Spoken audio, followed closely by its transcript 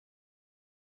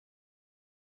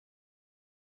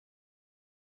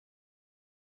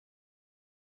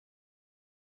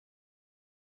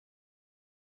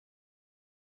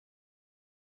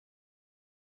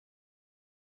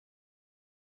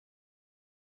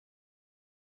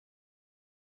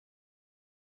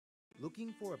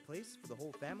Looking for a place for the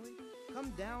whole family?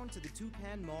 Come down to the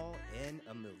Toucan Mall in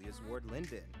Amelia's Ward,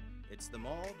 Linden. It's the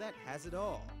mall that has it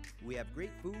all. We have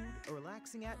great food, a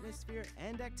relaxing atmosphere,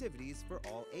 and activities for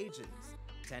all ages.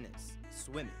 Tennis,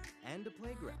 swimming, and a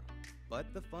playground.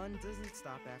 But the fun doesn't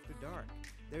stop after dark.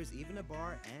 There's even a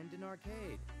bar and an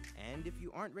arcade. And if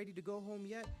you aren't ready to go home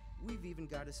yet, we've even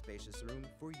got a spacious room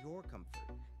for your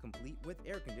comfort, complete with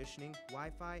air conditioning,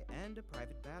 Wi-Fi, and a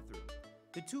private bathroom.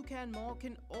 The Toucan Mall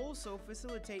can also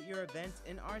facilitate your event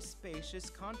in our spacious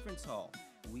conference hall.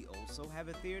 We also have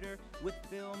a theater with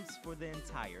films for the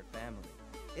entire family.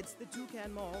 It's the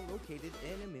Toucan Mall located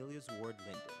in Amelia's Ward,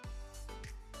 Linden.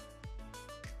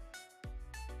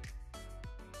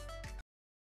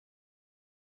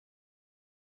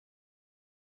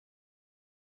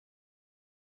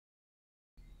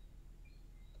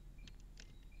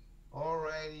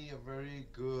 Alrighty, a very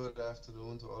good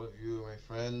afternoon to all of you, my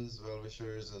friends,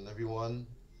 well-wishers, and everyone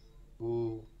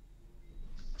who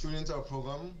tune into our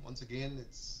program. Once again,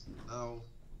 it's now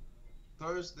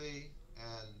Thursday,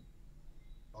 and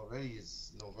already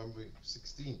it's November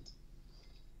 16th,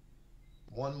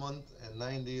 1 month and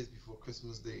 9 days before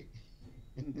Christmas Day.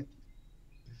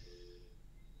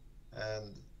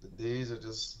 And the days are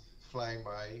just flying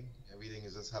by. Everything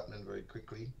is just happening very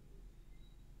quickly.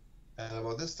 And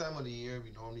about this time of the year,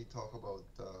 we normally talk about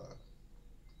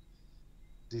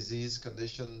disease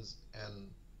conditions and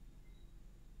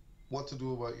what to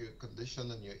do about your condition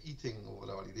and your eating over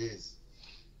the holidays.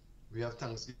 We have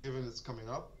Thanksgiving that's coming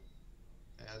up,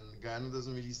 and Ghana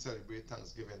doesn't really celebrate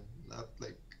Thanksgiving, not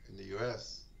like in the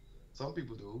US. Some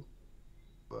people do,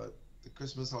 but the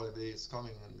Christmas holiday is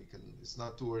coming, and it's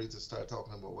not too early to start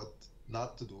talking about what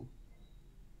not to do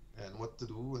and what to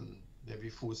do, and maybe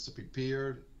foods to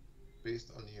prepare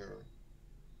based on your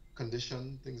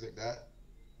condition, things like that.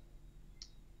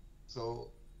 So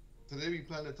today we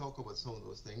plan to talk about some of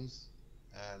those things,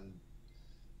 and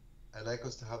I'd like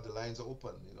us to have the lines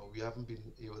open. We haven't been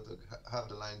able to have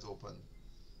the lines open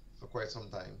for quite some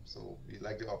time, so we'd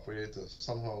like the operator to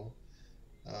somehow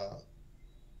uh,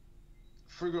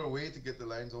 figure a way to get the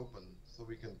lines open so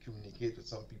we can communicate with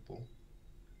some people.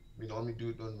 We normally do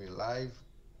it when we're live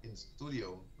in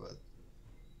studio, but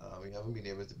we haven't been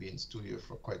able to be in studio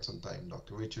for quite some time.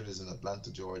 Dr. Richard is in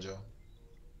Atlanta, Georgia,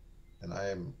 and I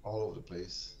am all over the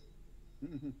place.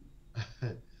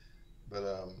 But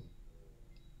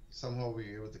somehow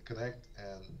we were able to connect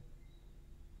and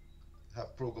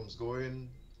have programs going.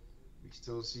 We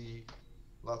still see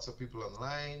lots of people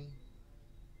online,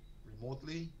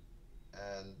 remotely,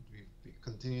 and we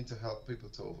continue to help people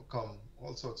to overcome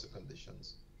all sorts of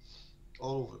conditions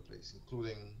all over the place,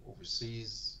 including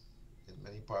overseas in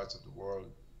many parts of the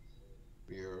world.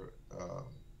 We are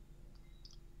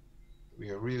we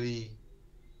are really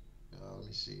let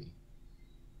me see.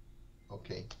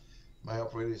 Okay, my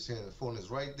operator is saying the phone is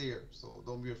right there, so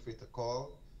don't be afraid to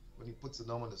call. When he puts the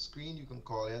number on the screen, you can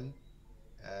call in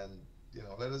and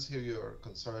let us hear your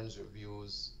concerns, your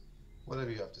views,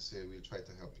 whatever you have to say. We'll try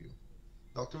to help you.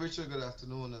 Dr. Richard, good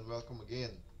afternoon and welcome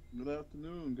again. Good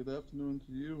afternoon. Good afternoon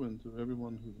to you and to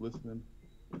everyone who's listening.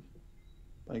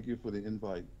 Thank you for the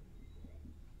invite.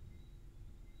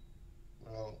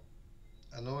 Well,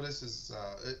 I know this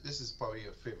is probably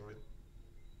your favorite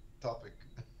topic.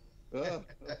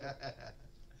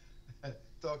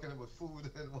 Talking about food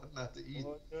and what not to eat,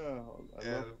 Yeah, I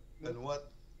love and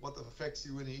what affects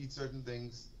you when you eat certain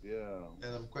things. Yeah.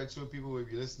 And I'm quite sure people will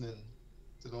be listening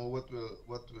to know what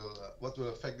will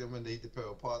affect them when they eat the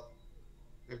pepper pot.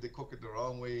 If they cook it the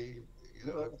wrong way, if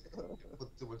they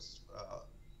put too much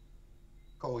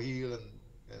cow heel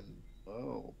and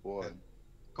Oh and boy.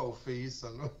 cow face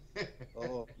and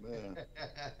Oh man.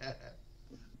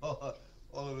 all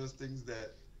of those things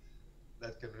that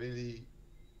can really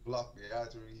block the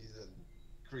arteries and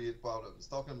create problems.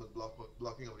 Talking about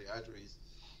blocking of the arteries,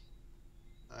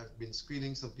 I've been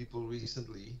screening some people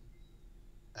recently,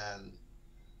 and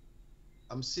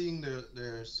I'm seeing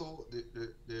they're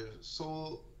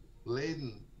so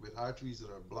laden with arteries that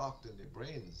are blocked in their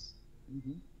brains.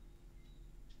 Hmm.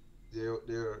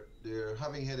 They're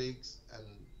having headaches, and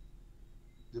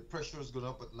the pressure is going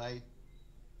up at night.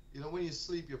 When you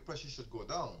sleep, your pressure should go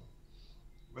down.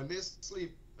 When they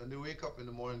sleep and they wake up in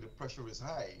the morning, the pressure is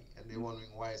high, and they're wondering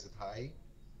why is it high.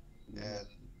 Hmm. And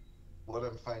what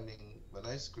I'm finding when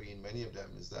I screen many of them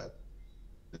is that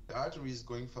the arteries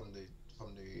going from the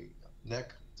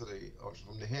neck to or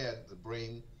from the head, the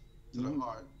brain to the Hmm.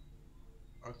 heart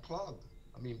are clogged.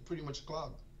 I mean, pretty much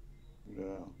clogged.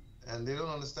 Yeah. And they don't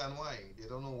understand why. They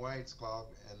don't know why it's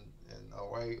clogged and or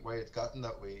why it's gotten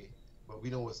that way. But we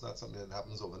know it's not something that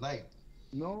happens overnight.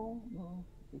 No, no.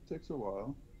 It takes a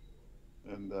while.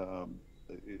 And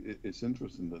it's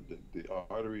interesting that the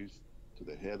arteries to the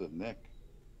head and neck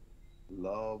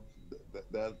love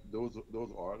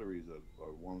those arteries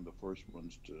are one of the first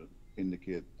ones to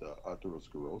indicate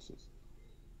atherosclerosis.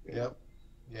 You know. Yep,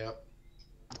 yep,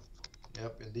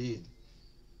 yep, indeed.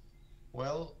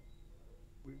 Well,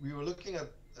 we were looking at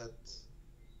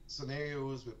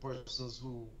scenarios with persons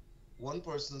who, one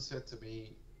person said to me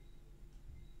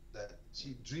that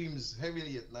she dreams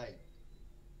heavily at night.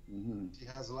 Hmm. She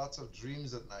has lots of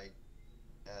dreams at night,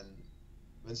 and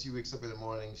when she wakes up in the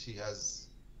morning, she has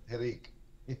headache.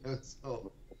 You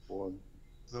know, Boy,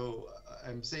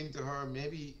 I'm saying to her,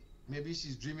 maybe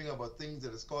she's dreaming about things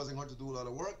that is causing her to do a lot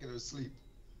of work in her sleep,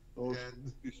 oh,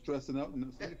 and you're stressing out in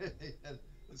the sleep. and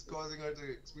it's causing her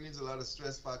to experience a lot of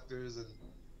stress factors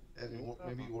and Yeah,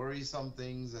 maybe worry some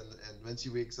things. And when she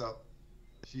wakes up,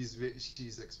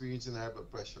 she's experiencing high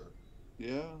blood pressure.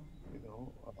 yeah, you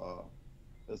know,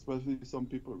 especially some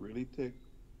people really take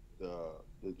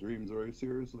the dreams very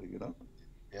seriously. You know,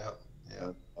 Yeah, yeah.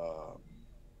 and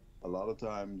a lot of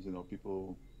times,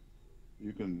 people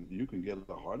you can get a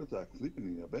heart attack sleeping in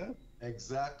your bed.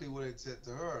 Exactly what I said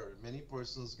to her. Many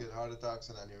persons get heart attacks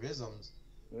and aneurysms,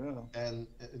 Yeah. and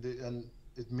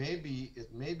it may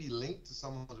be linked to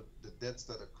some of the deaths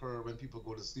that occur when people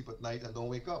go to sleep at night and don't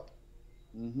wake up.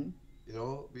 Hmm. You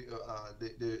know,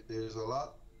 there's a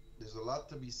lot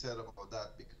to be said about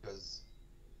that, because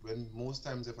when most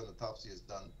times if an autopsy is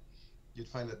done, you'd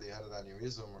find that they had an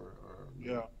aneurysm or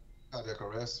Yeah. cardiac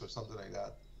arrest or something like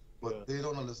that, Yeah. but they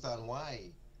don't understand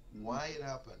Hmm. why it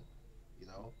happened. You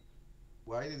know,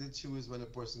 why did it choose when a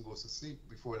person goes to sleep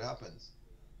before it happens?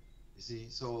 You see,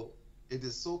 so it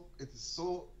is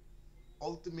so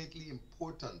ultimately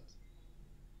important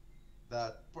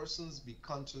that persons be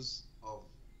conscious of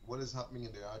what is happening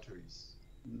in their arteries.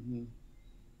 Hmm.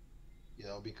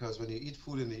 Because when you eat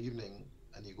food in the evening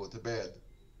and you go to bed,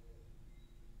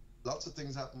 lots of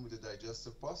things happen with the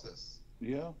digestive process.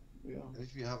 Yeah. Yeah. And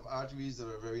if you have arteries that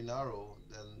are very narrow,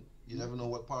 then you never know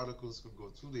what particles could go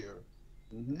through there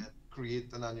Hmm. and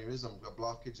create an aneurysm, a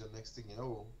blockage, and next thing you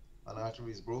know, an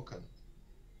artery is broken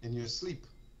in your sleep.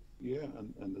 Yeah.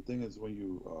 And the thing is, when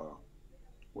you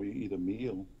eat a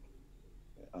meal,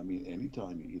 I mean,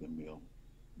 anytime you eat a meal,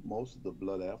 most of the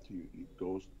blood after you eat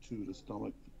goes to the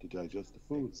stomach to digest the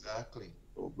food. Exactly.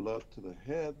 So blood to the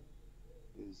head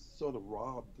is sort of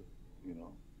robbed. You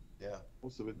know, Yeah.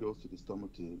 most of it goes to the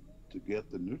stomach to get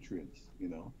the nutrients.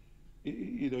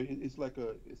 It's like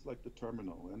the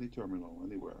terminal, any terminal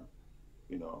anywhere.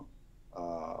 You know,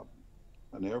 uh,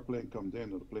 an airplane comes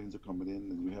in, or the planes are coming in,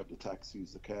 and you have the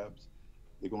taxis, the cabs.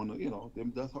 They're going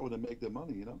to, that's how they make their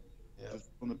money. Yeah.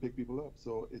 Just going to pick people up.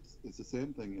 So it's the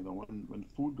same thing. When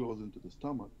food goes into the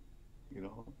stomach,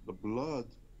 the blood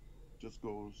just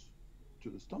goes to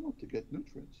the stomach to get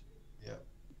nutrients, Yeah.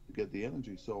 to get the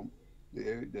energy. So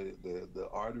the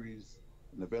arteries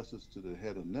and the vessels to the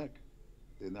head and neck,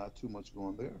 they're not too much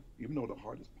going there, even though the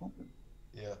heart is pumping.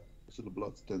 Yeah. So the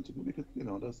blood tends to go because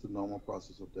that's the normal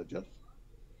process of digestion.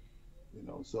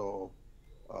 So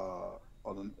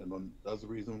that's the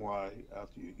reason why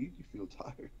after you eat you feel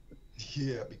tired.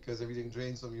 Yeah. Because everything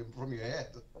drains from your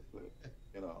head. But,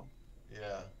 you know,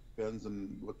 Yeah. depends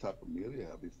on what type of meal you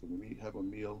have. If you have a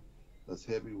meal that's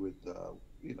heavy with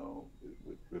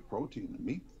with protein and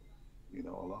meat, a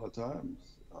lot of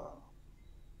times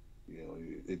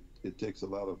it takes a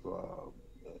lot of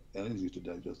energy to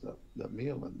digest that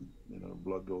meal, and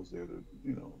blood goes there to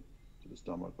the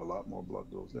stomach. A lot more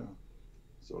blood goes there,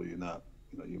 so you're not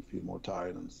you feel more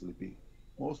tired and sleepy.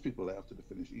 Most people after they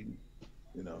finish eating,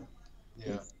 you know,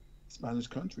 in Yeah. Spanish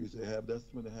countries that's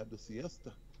when they have the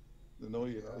siesta. You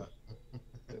Yeah.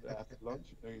 after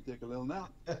lunch, you take a little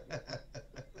nap.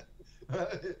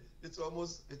 It's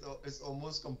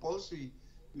almost compulsory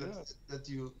that Yeah, that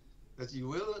you that you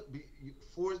will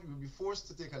be forced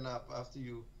to take a nap after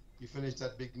you finish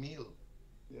that big meal.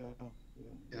 yeah,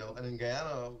 yeah, And in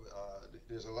Guyana,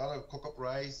 there's a lot of cook up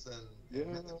rice and yeah,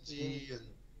 yeah, metanchi and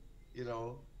you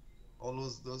know all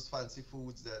those fancy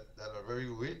foods that are very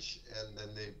rich, and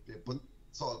then they yeah. put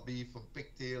salt beef and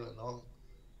pigtail and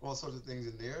all sorts of things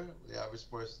in there, the average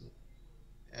person.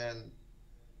 And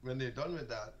when they're done with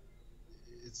that,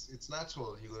 it's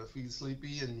natural. You're gonna feel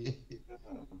sleepy, and Yeah.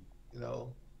 you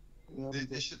know It happens.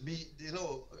 they should be.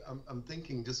 I'm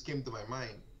thinking, just came to my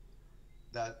mind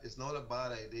that it's not a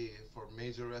bad idea for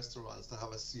major restaurants to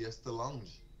have a siesta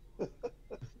lounge.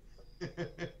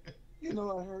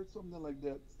 I heard something like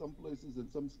that. Some places in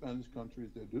some Spanish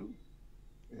countries they do.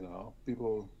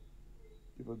 People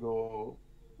go.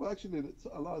 Well, actually,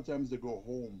 a lot of times they go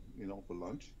home, for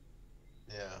lunch,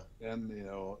 Yeah, and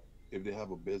if they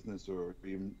have a business or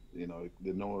even,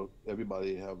 they know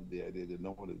everybody have the idea, they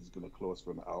know that it's going to close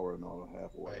for an hour, an hour and a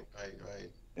half, or Right, whatever. right,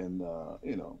 right. And, uh,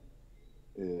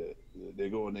 they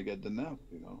go and they get the nap,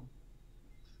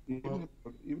 Well,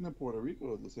 Even in Puerto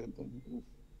Rico, it's the same thing.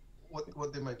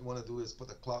 what they might want to do is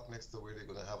put a clock next to where they're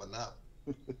going to have a nap.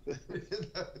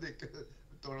 They could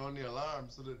turn on the alarm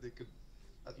so that they could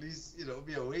at least,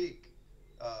 be awake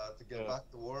to get Yeah. back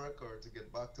to work or to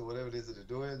get back to whatever it is that they're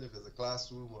doing, if it's a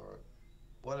classroom or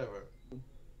whatever.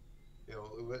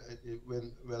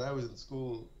 When I was in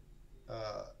school,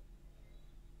 uh,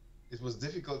 it was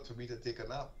difficult for me to take a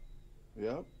nap.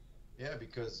 Yeah. Yeah,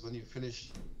 because when you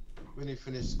finish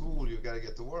school, you got to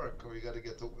get to work, or you got to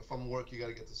get to from work, you got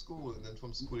to get to school, and then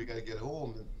from school, you got to get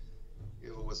home, and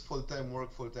it was full time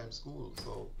work, full time school.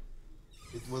 So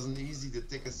it wasn't easy to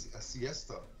take a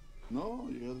siesta. No,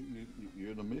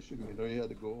 you're in a mission. You had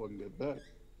to go and get back.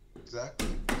 Exactly,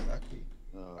 exactly.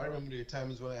 I Uh, remember the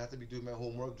times when I had to be doing my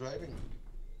homework driving.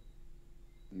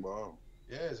 wow.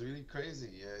 Yeah, it's really crazy.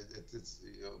 Yeah, it's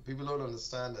people don't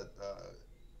understand that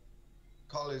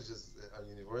college is a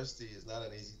university is not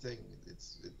an easy thing.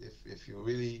 If you're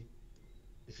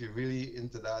really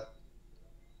into that,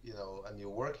 and you're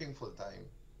working full time,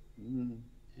 Mm,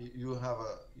 you have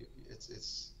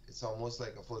it's almost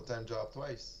like a full time job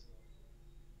twice.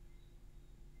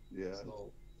 yeah,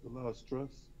 So it's a lot of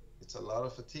stress. it's a lot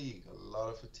of fatigue,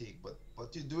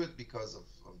 but you do it because of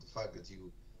the fact that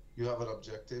you have an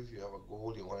objective, you have a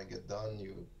goal, you want to get done,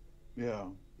 Yeah.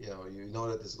 you know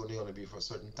that it's only going to be for a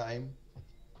certain time,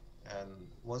 and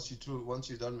once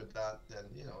you're done with that, then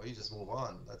you just move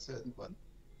on. That's it.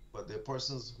 But there are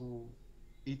persons who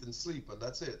eat and sleep, and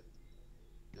that's it.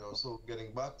 So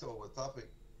getting back to our topic,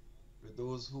 with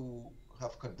those who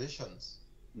have conditions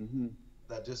Mm-hmm.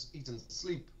 that just eat and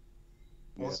sleep,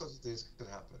 all Yeah. sorts of things can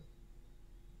happen.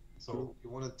 True. So you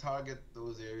want to target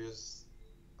those areas,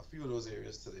 a few of those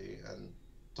areas today, and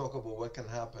talk about what can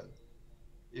happen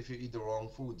if you eat the wrong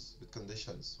foods with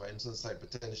conditions. For instance,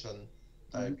 hypertension,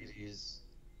 Mm-hmm. diabetes,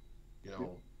 you Yeah.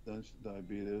 know, Then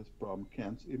diabetes, problem,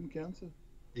 cancer, even cancer.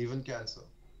 even cancer.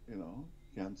 You know,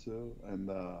 Cancer, and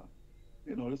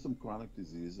there's some chronic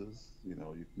diseases. You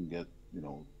can get,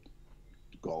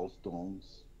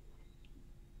 gallstones.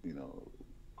 You know,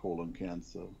 colon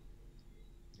cancer.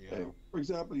 Yeah. For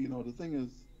example, the thing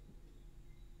is,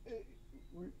 eh,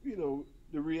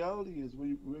 the reality is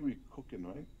when we cooking,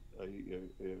 right?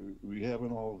 We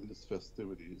having all these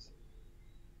festivities.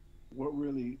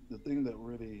 The thing that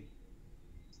really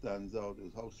stands out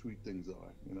is how sweet things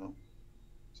are.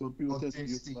 So people Oh, tend to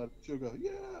use a tasty. lot of sugar.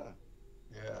 Yeah,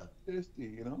 Yeah.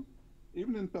 tasty.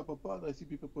 Even in pepper pot, I see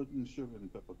people putting sugar in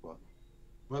pepper pot.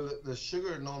 Well, the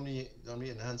sugar normally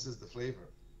enhances the flavor.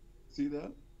 See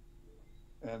that?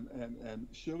 And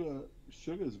sugar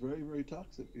is very, very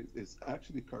toxic. It's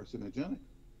actually carcinogenic.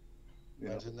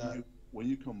 Imagine When that. when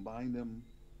you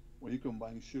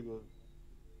combine sugar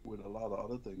with a lot of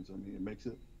other things, I mean, it makes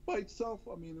it by itself.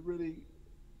 I mean,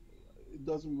 it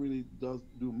doesn't really does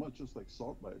do much, just like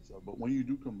salt by itself. But when you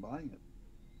do combine it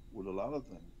with a lot of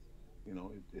things,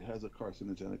 it has a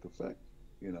carcinogenic effect.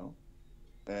 You know,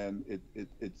 and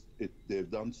they've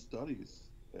done studies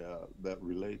that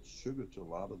relate sugar to a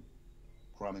lot of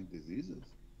chronic diseases,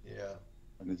 Yeah.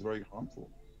 and it's very harmful.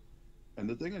 And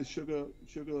the thing is, sugar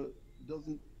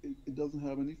it doesn't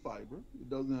have any fiber. It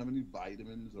doesn't have any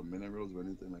vitamins or minerals or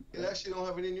anything like It that. actually don't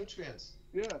have any nutrients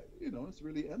Yeah, it's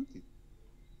really empty.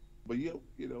 But yet,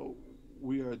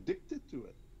 we are addicted to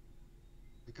it.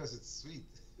 because it's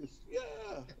sweet.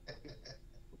 Yeah,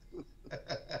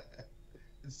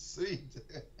 It's sweet.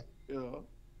 you know,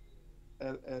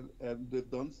 and they've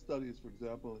done studies, for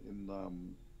example,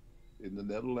 in the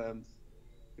Netherlands.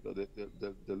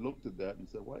 They looked at that and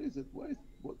said, what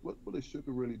is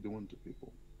sugar really doing to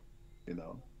people? You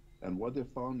know, and what they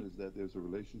found is that there's a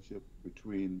relationship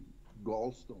between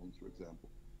gallstones, for example,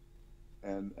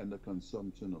 and the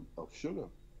consumption of sugar.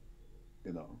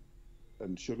 You know,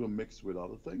 and sugar mixed with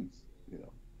other things.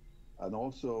 And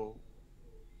also,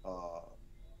 uh,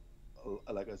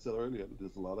 like I said earlier,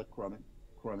 there's a lot of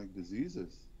chronic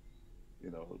diseases.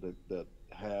 That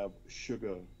have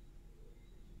sugar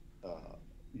uh,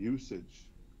 usage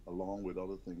along with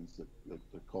other things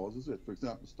that causes it. For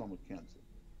example, stomach cancer.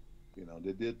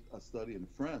 They did a study in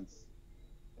France,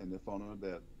 and they found out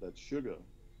that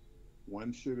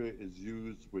when sugar is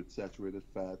used with saturated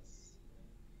fats,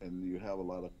 and you have a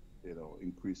lot of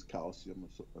increased calcium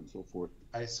and so forth,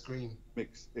 Ice cream.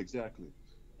 mix exactly,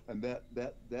 and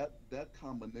that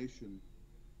combination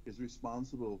is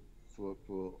responsible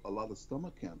for a lot of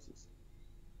stomach cancers.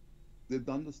 They've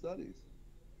done the studies,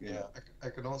 You Yeah, know, I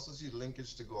can also see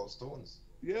linkage to gallstones.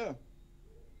 yeah.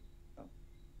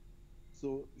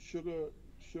 So sugar,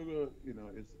 you know,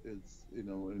 is you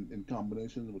know, in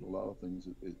combination with a lot of things,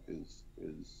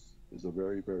 is a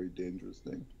very very dangerous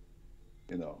thing.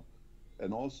 You know,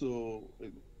 and also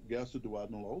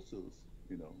gastroduodenal ulcers.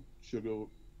 You know, sugar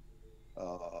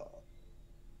uh,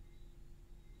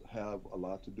 have a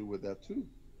lot to do with that too.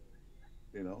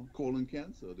 You know, colon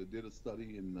cancer. They did a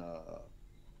study in the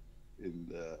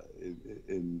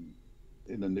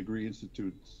in the Negri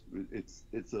Institute.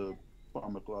 It's a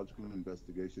pharmacological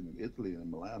investigation in Italy and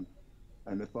Milan,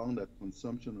 and they found that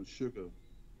consumption of sugar,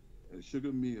 a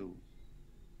sugar meal,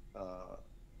 uh,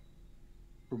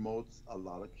 promotes a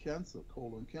lot of cancer,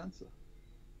 colon cancer.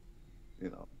 You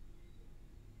know,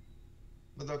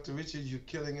 But Dr. Richard, you're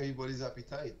killing everybody's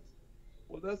appetite.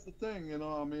 well that's the thing. You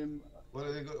know, I mean, What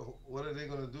are they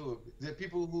gonna do? There are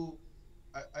people who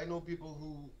I know people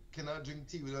who cannot drink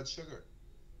tea without sugar.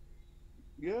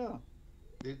 yeah.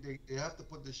 They have to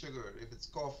put the sugar. If it's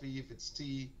coffee, if it's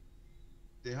tea,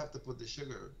 they have to put the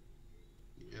sugar.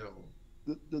 You know.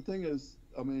 The thing is,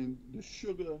 I mean, the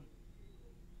sugar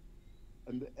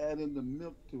and adding the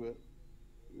milk to it.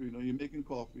 You know, you're making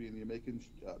coffee and you're making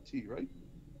tea, right?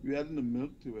 You're adding the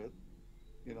milk to it,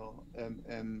 you know,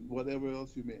 and whatever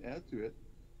else you may add to it,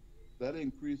 that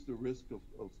increase the risk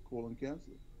of colon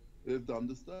cancer. They've done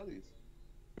the studies,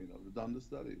 you know, they've done the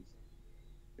studies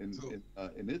So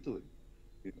in Italy,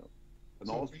 you know, and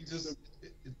so it also brings us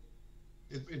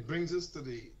it brings us to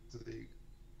the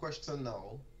question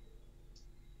now.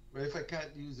 Well, if I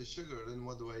can't use the sugar, then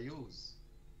what do I use?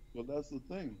 well, that's the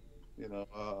thing, you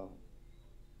know,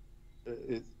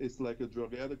 it's like a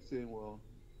drug addict saying, well,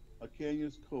 I can't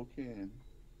use cocaine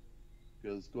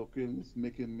because cocaine is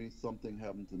making me something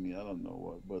happen to me. I don't know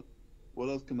what, but what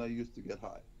else can I use to get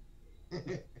high?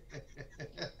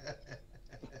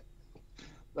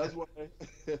 That's why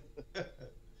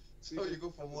So people you go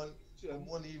have an from addiction.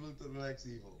 one evil to the next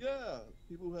evil. Yeah,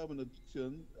 people who have an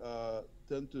addiction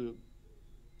tend to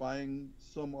find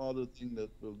some other thing that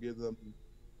will give them,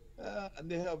 and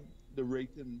they have the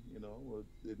rating, you know,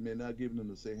 it may not give them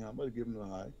the same high, but it give them a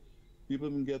high. People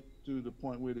even get to the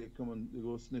point where they come and they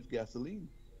go sniff gasoline.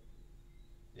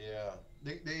 Yeah.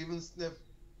 They even sniff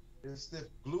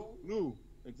glue. Glue,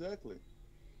 exactly.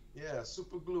 Yeah,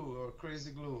 super glue or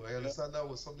crazy glue. I Yeah, understand that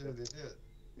was something that they did.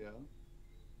 yeah.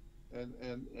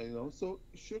 And you know, so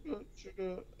sugar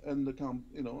and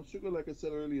you know, sugar, like I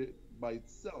said earlier, by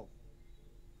itself,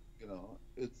 you know,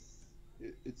 it's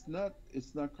not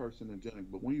carcinogenic,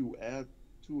 but when you add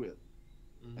to it,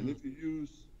 and Hmm. if you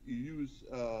use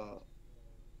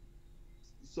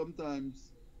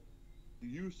sometimes the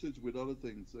usage with other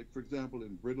things, like for example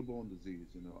in brittle bone disease,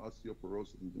 you know,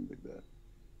 osteoporosis and things like that.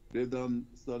 They've done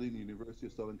study in the University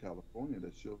of Southern California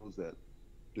that shows that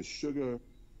the sugar,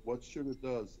 what sugar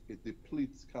does, it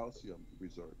depletes calcium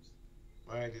reserves.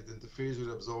 Right, it interferes with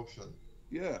absorption.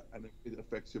 Yeah, and it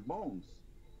affects your bones.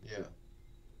 Yeah.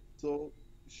 So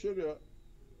sugar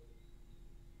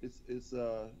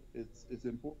it's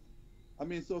important. I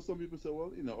mean, so some people say,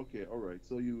 well, you know, okay, all right,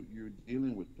 so you're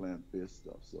dealing with plant-based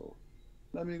stuff, so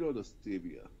let me go to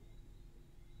stevia.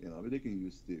 You know, I mean, they can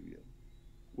use stevia.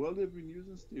 Well, they've been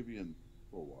using stevia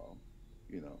for a while,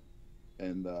 you know,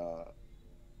 and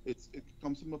it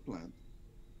comes from a plant,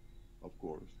 of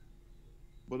course.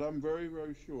 But I'm very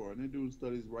very sure, and they're doing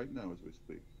studies right now as we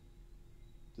speak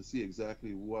to see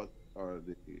exactly what are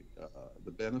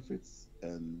the benefits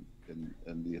and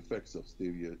the effects of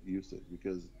stevia usage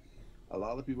because a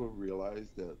lot of people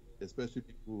realize that, especially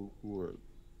people who are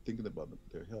thinking about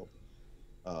their health,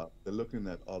 they're looking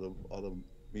at other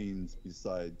means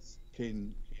besides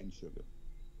cane sugar,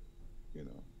 you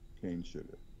know, cane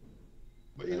sugar.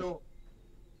 But And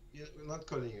we're not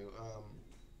cutting you.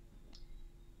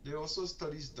 There are also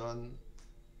studies done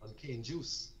on cane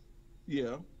juice,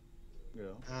 yeah,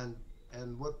 yeah.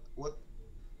 and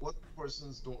what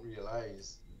persons don't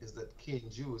realize is that cane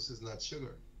juice is not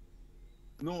sugar.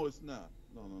 No, it's not.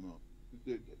 No, no, no.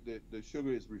 The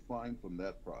sugar is refined from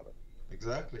that product.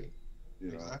 Exactly,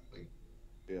 You know. exactly.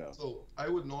 Yeah. So I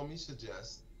would normally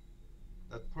suggest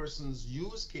that persons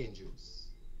use cane juice.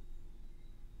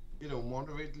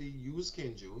 Moderately use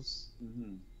cane juice.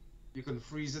 Hmm. You can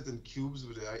freeze it in cubes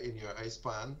in your ice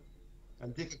pan,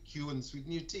 and take a cube and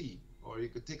sweeten your tea. Or you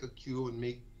could take a cube and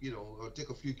or take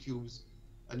a few cubes,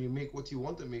 and you make what you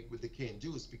want to make with the cane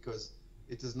juice because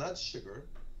it is not sugar,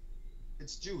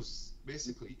 it's juice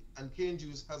basically, and cane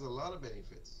juice has a lot of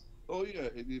benefits. Oh yeah,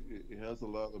 it has a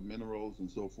lot of minerals and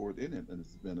so forth in it, and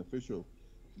it's beneficial.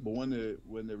 But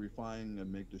when they refine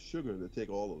and make the sugar, they take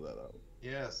all of that out.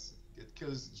 Yes, it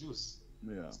kills the juice.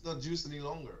 Yeah. It's not juice any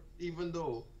longer. Even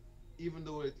though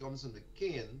it comes from the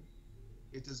cane,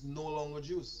 it is no longer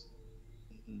juice.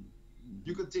 Hmm.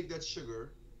 You Hmm. could take that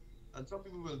sugar, and some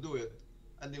people will do it,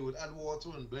 and they would add water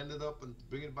and blend it up and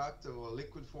bring it back to a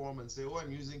liquid form and say, "Oh,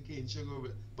 I'm using cane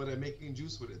sugar, but I'm making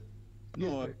juice with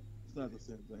No, it." it's not the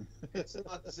same thing. It's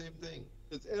not the same thing.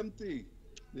 It's empty.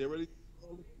 They already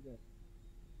all the yeah.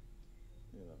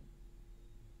 Yeah.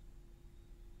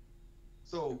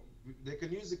 So they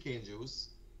can use the cane juice.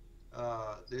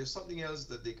 There's something else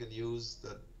that they can use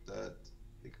that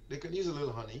they can use a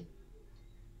little honey,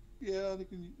 Yeah, they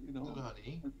can, little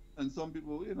honey. and some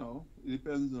people, it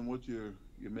depends on what your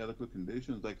medical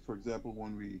conditions. Like for example,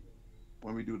 when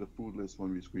we do the food list,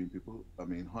 when we screen people, I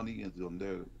mean, honey is on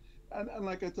there, and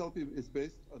like I tell people, it's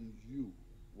based on you,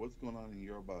 what's going on in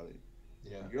your body.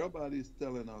 Yeah, Your body is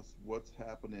telling us what's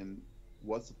happening,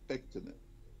 what's affecting it.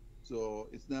 So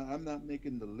it's not. I'm not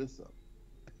making the list up.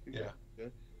 yeah.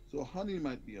 Okay? So honey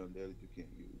might be on there that you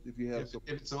can't use. If you have some,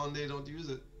 If it's on, they don't use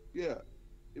it. yeah,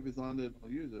 if it's on there,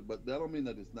 don't use it. But that don't mean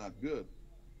that it's not good.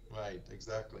 Right,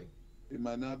 exactly. It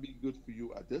might not be good for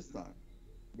you at this time,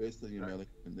 based on your Exactly.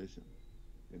 medical condition.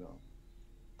 You know,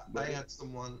 I but had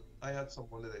someone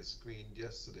that I screened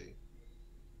yesterday,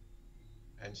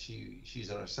 and she's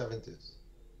in her 70s.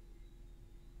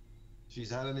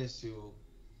 She's had an issue.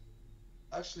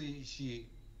 Actually, she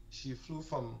flew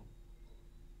from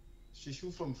she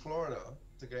flew from Florida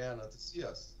to Guyana to see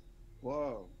us.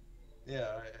 wow.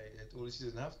 Yeah, I told her she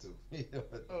didn't have to,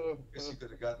 but Uh, because uh, she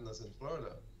could have gotten us in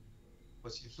Florida.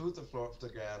 But she flew to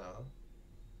Guyana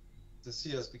to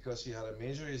see us because she had a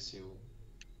major issue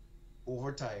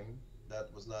over time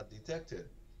that was not detected.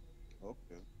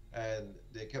 okay. And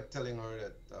they kept telling her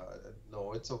that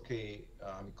no, it's okay.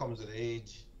 It comes with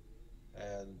age,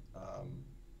 and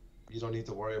you don't need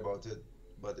to worry about it.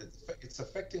 But it's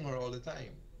affecting her all the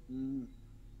time, Mm,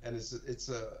 and it's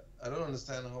a I don't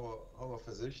understand how a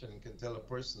physician can tell a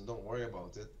person don't worry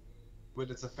about it when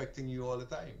it's affecting you all the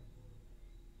time.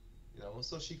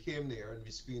 So she came there and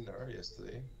we screened her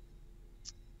yesterday,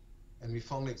 and we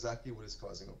found exactly what is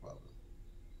causing a problem.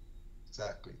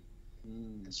 Exactly.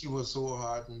 mm, And she was so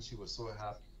heartened. She was so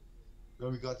happy.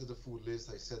 When we got to the food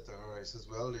list, I said to her, I says,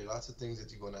 "Well, there are lots of things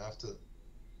that you're going to have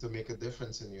to make a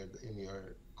difference in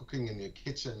your cooking, in your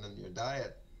kitchen, and your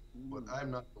diet. But mm,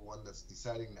 I'm not the one that's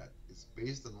deciding that. It's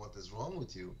based on what is wrong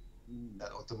with you mm.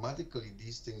 that automatically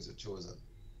these things are chosen."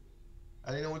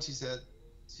 And you know what she said?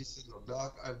 She said, "Look,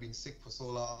 doc, I've been sick for so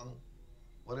long.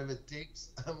 Whatever it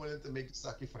takes, I'm willing to make a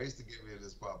sacrifice to get rid of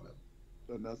this problem."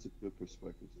 And that's a good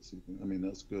perspective to see. I mean,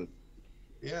 that's good.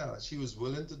 Yeah, she was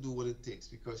willing to do what it takes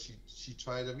because she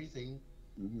tried everything,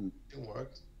 Hmm. it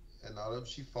worked, and out of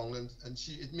she found and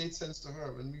she it made sense to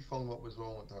her when we found what was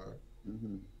wrong with her.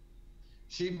 Hmm.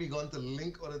 She began to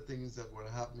link other things that were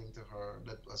happening to her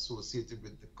that associated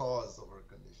with the cause of her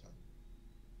condition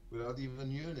without even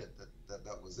knowing it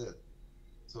that was it.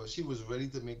 So she was ready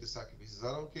to make the sacrifices.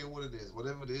 I don't care what it is,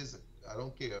 whatever it is. I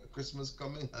don't care. Christmas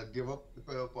coming, I'll give up the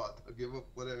prayer pot. I'll give up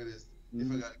whatever it is.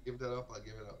 If I Hmm. gotta give that up, I'll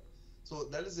give it up. So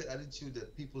that is the attitude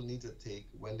that people need to take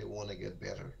when they want to get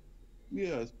better.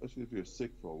 Yeah, especially if you're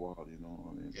sick for a while, I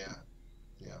mean, Yeah,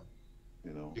 yeah.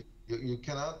 you know. You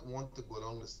cannot want to go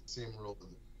down the same road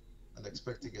and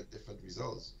expect to get different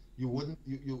results. You wouldn't.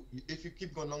 If you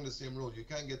keep going down the same road, you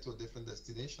can't get to a different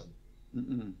destination.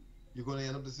 Mm-mm. You're going to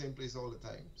end up the same place all the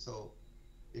time. So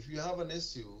if you have an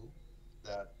issue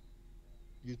that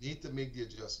you need to make the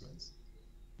adjustments,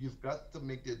 you've got to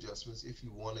make the adjustments if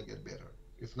you want to get better.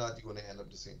 If not, you're going to end up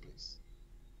the same place.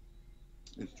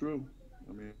 It's true.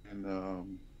 I mean,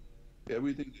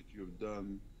 everything that you've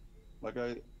done, like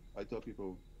I tell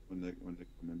people when they come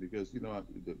in, because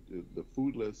the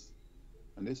food list,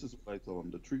 and this is what I tell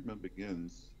them: the treatment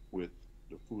begins with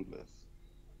the food list.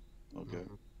 Okay,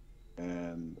 Hmm.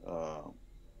 and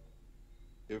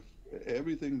if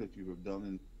everything that you have done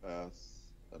in the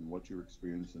past and what you're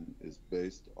experiencing is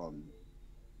based on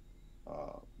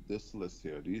uh, this list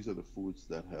here, these are the foods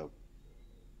that have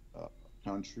uh,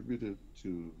 contributed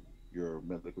to your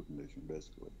medical condition,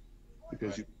 basically,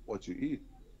 because Right. you what you eat,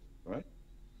 right?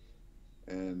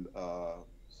 And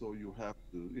so you have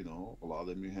to, a lot of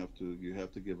them you have to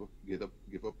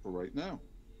give up for right now.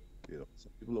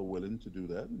 Some people are willing to do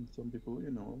that, and some people,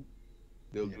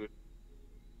 they'll Yeah. do it.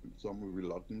 Some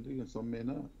reluctantly, and some may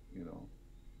not.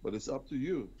 But it's up to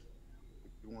you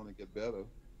if you want to get better.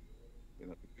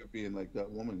 If you're being like that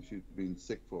woman, she's been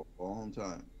sick for a long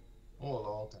time, Oh, a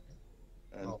long time.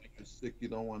 and Long when you're time. sick, you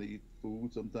don't want to eat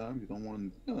food. Sometimes you don't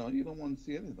want to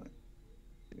see anything.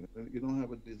 You don't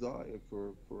have a desire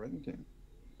for anything.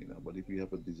 But if you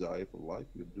have a desire for life,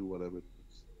 you'll do whatever it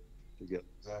takes to get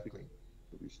exactly.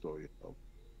 to restore your health.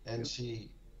 And Yeah,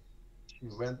 she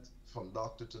went from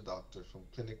doctor to doctor, from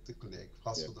clinic to clinic,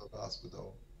 yeah. hospital to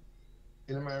hospital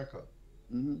in America.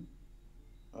 Hmm.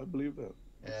 I believe that.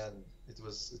 And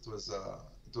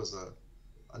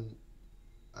a,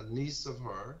 a niece of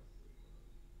her,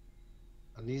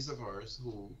 a niece of hers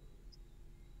who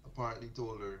apparently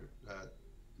told her that,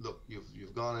 look,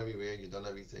 you've gone everywhere, you've done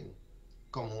everything,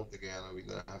 come home again, or we're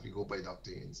gonna have you go by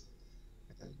Dr. Haynes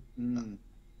and Mm,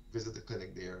 visit the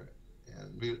clinic there,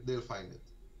 and they'll find it.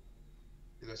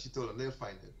 You know, she told them they'll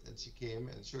find it, and she came,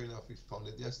 and sure enough, we found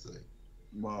it yesterday.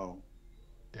 wow.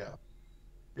 Yeah,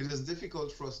 it is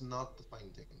difficult for us not to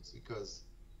find things because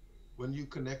when you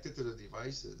connect it to the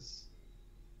devices,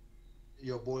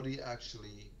 your body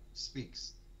actually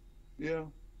speaks, Yeah,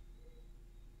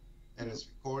 and yeah, it's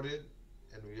recorded,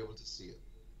 and we're able to see it.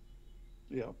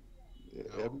 yeah. You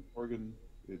know, Every organ,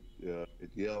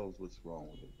 it yells what's wrong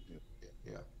with it. You know,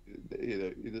 yeah,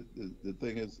 the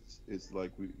thing is, it's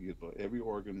like every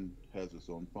organ has its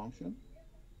own function,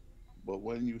 but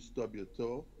when you stub your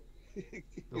toe,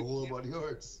 the whole body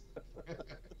hurts.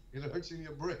 It hurts in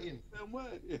your brain. same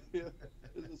way. Yeah,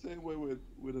 it's the same way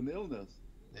with an illness.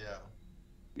 Yeah,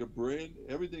 Your brain,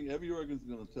 everything, every organ's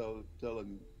gonna tell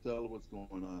what's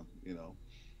going on. You know,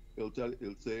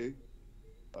 it'll say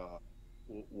uh,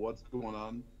 what's going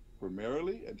on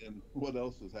primarily, and then what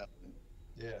else is happening.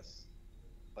 yes,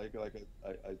 I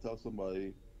tell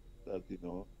somebody that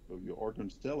your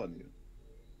organs telling you,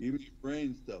 even your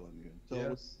brain's telling you, tell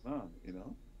what's yes, going on. You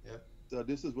know, yep, so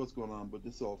this is what's going on, but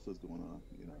this also is going on.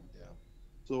 You know, yeah,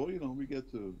 so we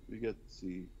get to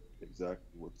see exactly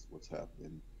what's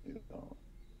happening. You know,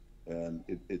 and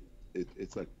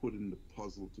it's like putting the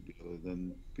puzzle together.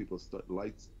 Then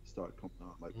lights start coming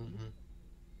on, like hmm,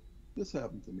 this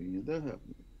happened to me and that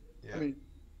happened to me. I yeah, mean,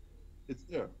 it's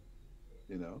there,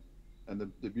 you know. And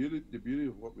the beauty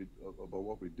about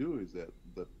what we do is that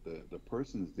the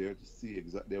person is there to see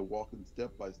they're walking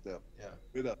step by step yeah.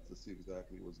 with us to see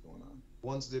exactly what's going on.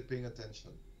 Once they're paying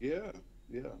attention, Yeah,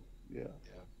 yeah, yeah.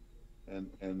 yeah,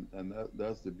 And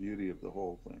that's the beauty of the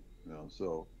whole thing,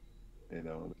 so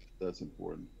that's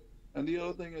important. And the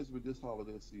other thing is with this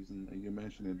holiday season, and you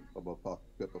mentioned it about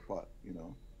pepper pot,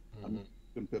 I mean, hmm,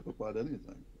 you can pepper pot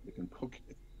anything. You can cook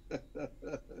it.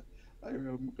 I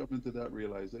am coming to that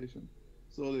realization.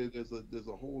 So there's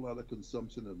a whole lot of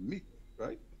consumption of meat,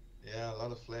 right? yeah. A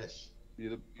lot of flesh.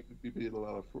 People eat a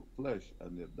lot of flesh,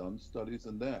 and they've done studies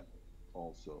in that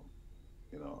also.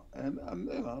 And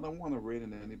I don't want to rain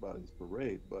in anybody's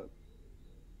parade, but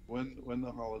when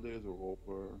the holidays are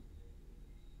over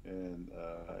and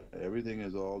everything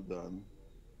is all done,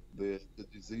 the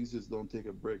diseases don't take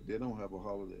a break. They don't have a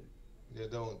holiday. They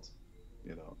don't.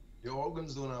 You know, Your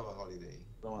organs don't have a holiday,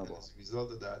 don't have and a as a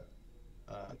result of that,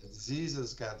 the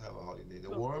diseases can't have a holiday. The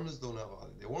no, worms don't have a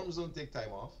holiday. The worms don't take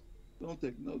time off. don't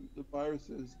take no the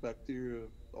viruses, bacteria,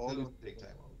 They all these don't take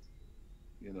time out.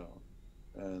 you know,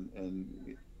 and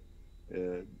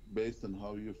based on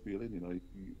how you're feeling,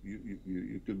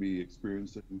 you could be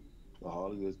experiencing the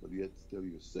holidays, but yet still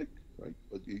you're sick, right?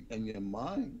 But in your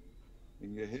mind,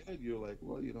 in your head, you're like,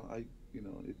 well,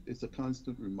 it's a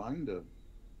constant reminder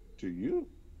to you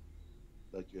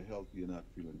that you're healthy, you're not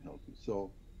feeling healthy.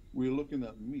 So we're looking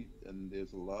at meat, and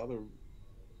there's a lot of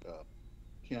uh,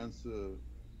 cancer,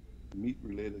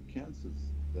 meat-related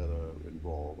cancers that are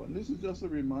involved, and this is just a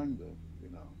reminder, you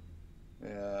know.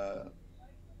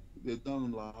 They've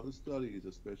done a lot of studies,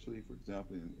 especially, for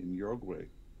example, in Uruguay,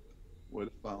 where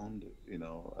they found,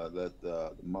 that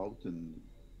the mouth and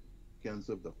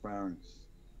cancer of the pharynx,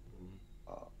 Mhm.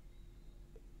 uh,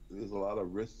 there's a lot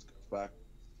of risk factors.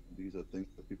 These are things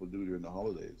that people do during the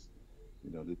holidays.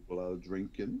 They do a lot of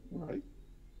drinking, right?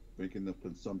 Drinking of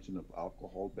consumption of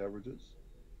alcohol beverages,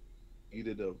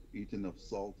 eating of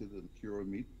salted and cured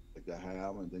meat, like the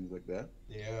ham and things like that.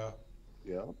 Yeah.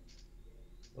 Yeah.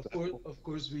 Of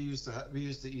course, we used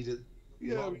to eat it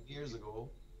Yeah, long years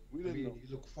ago. we I didn't mean, know. you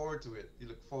look forward to it. You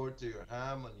look forward to your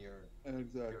ham and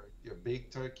Exactly. your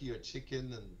baked turkey or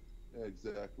chicken, and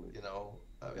Exactly.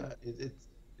 Yeah.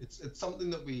 it's something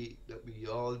that we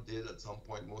all did at some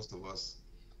point, most of us,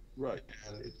 Right.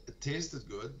 and it tasted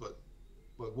good.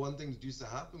 But one thing that used to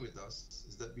happen with us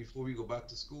is that before we go back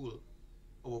to school,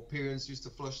 our parents used to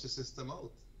flush the system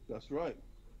out. That's right.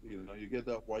 You get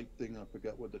that white thing. I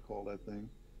forget what they call that thing,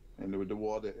 and with the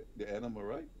water, the enema,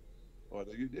 right? Or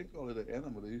you didn't call it an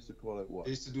enema. They used to call it They what?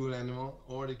 used to do an animal,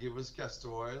 or they give us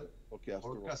castor oil, Or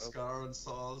or castor oil. cascar and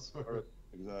salts. Or,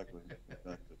 exactly.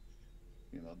 Exactly.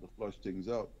 To flush things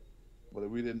out. But if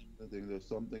we didn't do anything, there's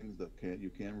some things that you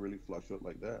can't really flush out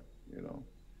like that.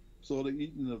 So the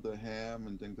eating of the ham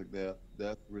and things like that,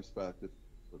 that's risk factor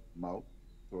for mouth,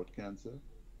 throat cancer,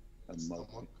 and mouth,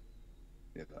 Stomach,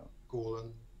 you know.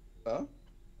 colon, Huh?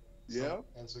 stomach Yeah,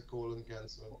 cancer, colon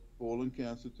cancer. colon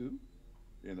cancer too,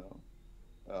 you know.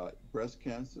 Breast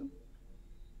cancer,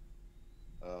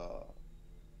 uh,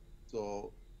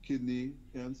 so kidney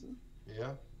cancer,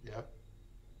 Yeah, yeah.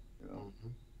 you know. Hmm.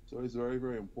 So it's very,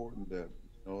 very important that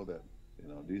you know that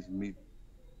these meats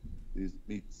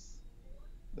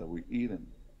that we're eating,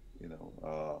 you know,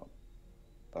 are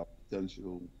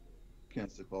potential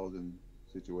cancer-causing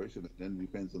situation. And then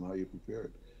depends on how you prepare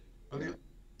it, Well, you know.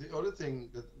 the other thing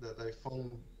that I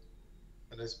found,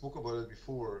 and I spoke about it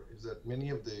before, is that many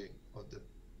of the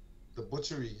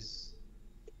butcheries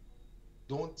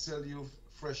don't sell you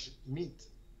fresh meat.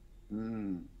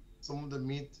 Mm, Some of the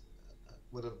meat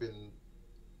would have been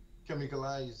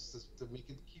chemicalized to make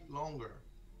it keep longer,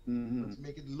 or hmm. to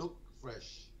make it look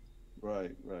fresh.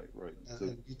 Right, right, right. So,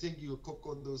 And you think you cook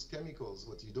out those chemicals,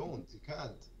 but you don't. You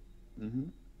can't. hmm,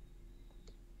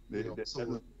 You know, they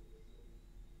add,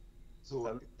 so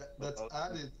add a that's lot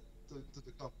of, added to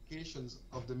the complications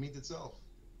of the meat itself.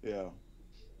 yeah,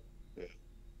 yeah.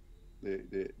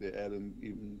 They add in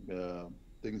even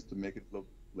things to make it look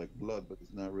like blood, but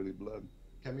it's not really blood.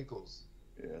 Chemicals.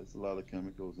 Yeah, it's a lot of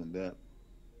chemicals, and that's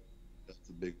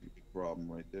a big, big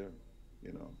problem right there.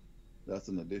 You know, that's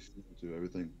an addition to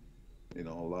everything. You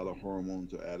know, a lot of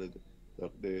hormones are added.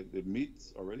 The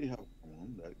meats already have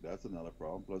hormone. That's another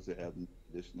problem. Plus, they add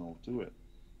additional to it.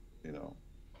 You know,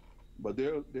 but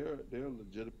there are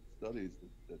legitimate studies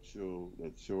that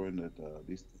showing that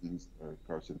these things are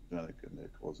carcinogenic and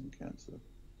they're causing cancer.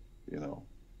 You know,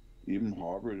 even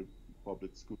Harvard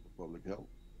Public School of Public Health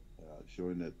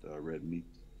showing that red meat.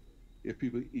 If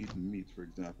people eat meat, for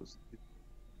example,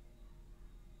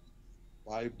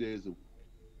 5 days a week,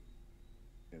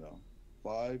 you know,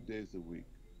 5 days a week,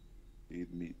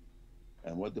 eat meat.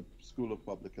 And what the School of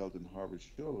Public Health in Harvard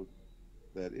showed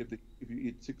that if you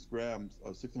eat 6 grams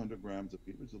or 600 grams of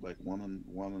meat, which is like one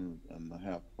and a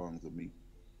half pounds of meat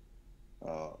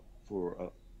uh,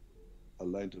 for a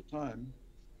length of time,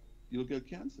 you'll get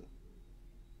cancer.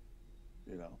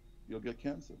 You know, you'll get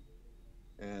cancer.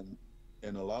 And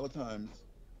and a lot of times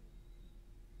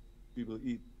people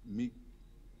eat meat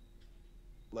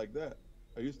like that.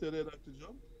 Are you still there, Dr.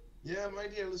 Joe? Yeah, I'm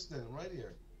right here listening. I'm right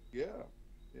here. Yeah,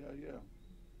 yeah, yeah.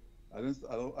 I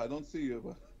don't see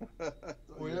you, but I thought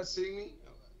Oh, you're you. not seeing me?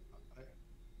 I,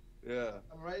 Yeah,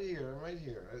 I'm right here. I'm right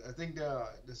here. I think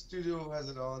the studio has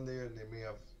it on there, and they may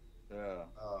have yeah,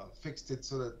 fixed it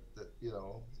so that.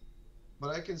 But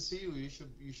I can see you.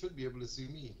 You should be able to see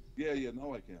me. yeah, yeah.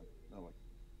 Now I can. Now I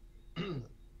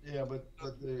Yeah, but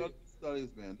can. The studies,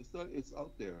 man. The study, it's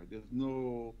out there. There's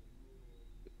no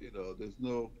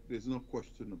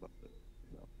question about it.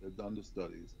 You know, they've done the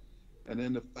studies, and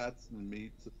then the fats and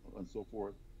meats and so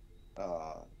forth.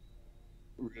 Uh,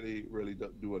 really, really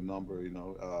do a number.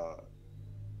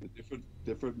 The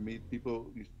different meat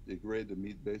people they grade the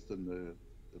meat based on the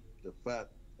fat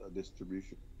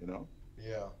distribution. You know,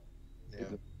 yeah, if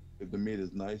yeah, the meat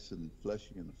is nice and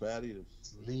fleshy and fatty,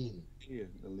 it's lean. yeah,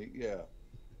 yeah.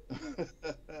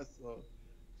 So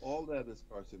all that is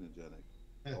carcinogenic.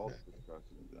 All that is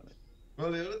carcinogenic.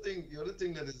 Well, the other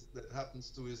thing that happens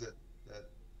too is that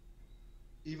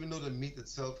even though the meat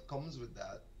itself comes with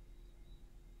that,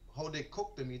 how they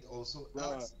cook the meat also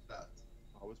Right. adds to that.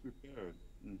 Always prepared.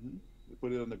 They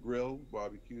put it on the grill,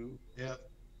 barbecue. Yeah,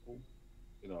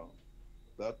 You know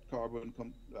that carbon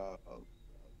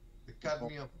the component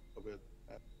cadmium. of it.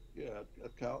 uh, Yeah,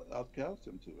 add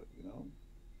calcium to it.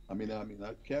 I mean,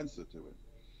 add cancer to it.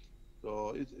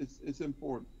 So it's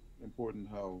important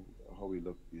how we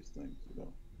look at these things.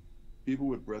 People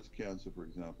with breast cancer, for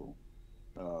example,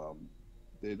 um,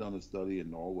 they done a study in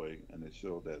Norway, and it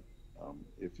showed that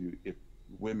if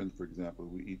women, for example,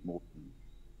 we eat more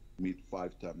meat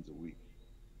 5 times a week,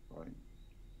 right?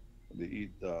 They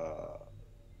eat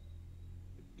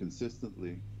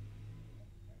consistently,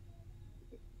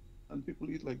 and people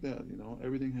eat like that.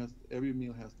 Every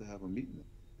meal has to have a meat in it.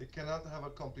 They cannot have a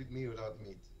complete meal without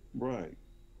meat. Right.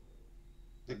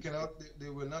 They And so cannot. They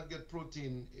will not get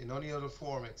protein in any other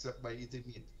form except by eating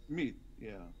meat. meat,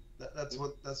 yeah. That's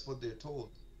what they're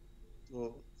told.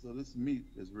 So this meat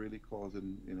is really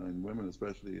causing, in women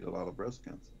especially, a lot of breast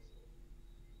cancers.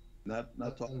 Not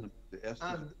talking And about the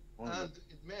estrogen and hormone. and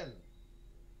in men.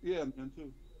 Yeah, men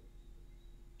too.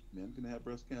 Men can have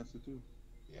breast cancer too,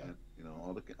 Yeah. and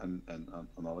all the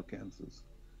and other cancers.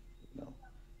 You know,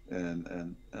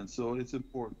 and so it's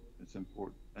important. It's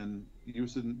important, and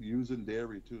using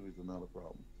dairy too is another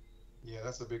problem. Yeah,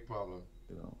 that's a big problem.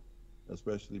 You know,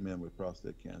 especially men with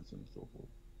prostate cancer and so forth.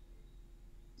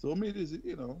 So meat is,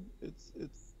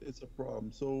 it's a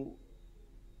problem. So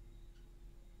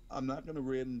I'm not going to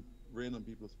rain on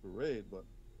people's parade, but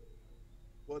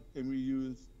what can we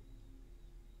use?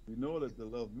 We know that they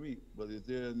love meat, but is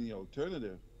there any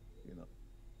alternative? You know,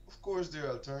 Of course, there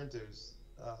are alternatives.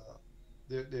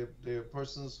 There are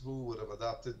persons who would have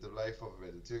adopted the life of a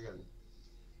vegetarian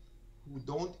who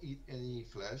don't eat any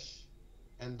flesh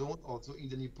and don't also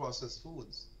eat any processed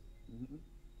foods. hmm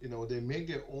They make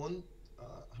their own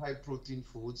high protein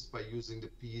foods by using the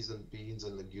peas and beans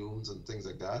and legumes and things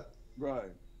like that.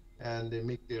 right? And they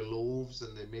make their loaves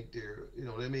and they make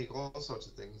they make all sorts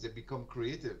of things. They become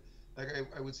creative. Like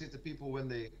I would say to people when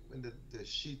the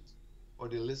sheet or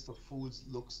the list of foods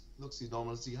looks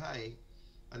enormously high,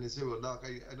 and they say, well, doc,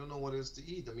 I don't know what else to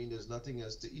eat. I mean, there's nothing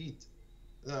else to eat.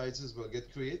 No, it says, well,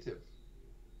 get creative.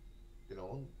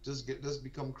 Just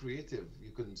become creative.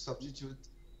 You can substitute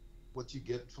what you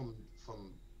get from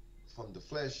the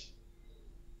flesh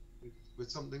with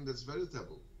something that's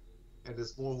vegetable, and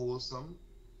it's more wholesome,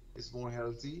 it's more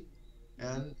healthy,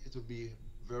 hmm and it will be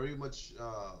very much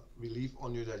relief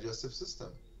on your digestive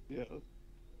system. Yeah,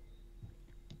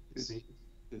 You it's see?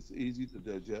 it's easy to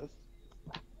digest,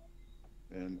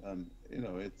 and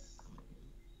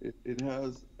it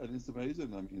has, and it's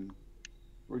amazing. I mean,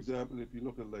 for example, if you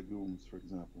look at legumes, for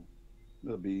example,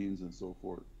 the beans and so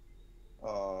forth,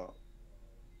 uh,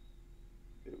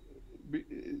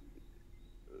 it,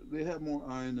 they have more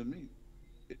iron than meat.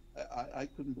 I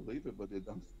couldn't believe it, but it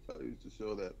does studies to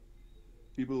show that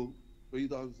people, when you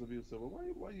talk to some people, say, well,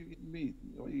 why you eat meat?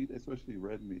 Why you eat especially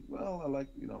red meat? Well, I like,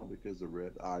 because of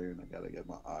red iron. I gotta get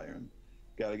my iron,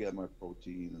 gotta get my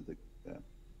protein and things like that.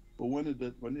 But when it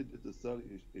did the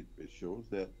study, it shows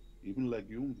that even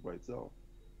legumes by itself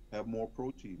have more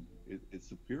protein. It's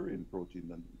superior in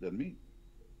protein than meat.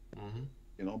 Hmm.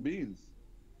 Beans.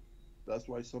 That's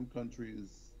why some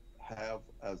countries have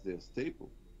as their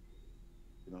staple,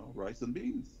 rice and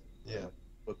beans. Yeah,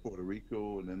 But Puerto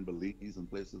Rico and then Belize and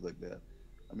places like that.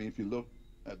 I mean, if you look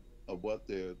at what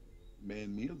their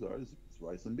main meals are, it's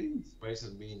rice and beans. rice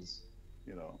and beans,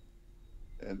 You know,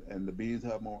 and the beans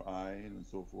have more iron and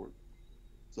so forth.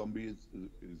 Some beans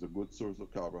is a good source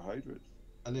of carbohydrates.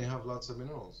 and they have lots of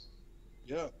minerals.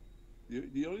 Yeah.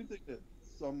 The only thing that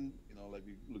some, like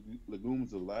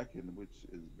legumes are lacking, which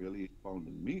is really found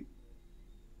in meat,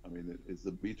 I mean, it's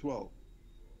the B12.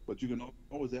 But you can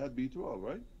always add B12,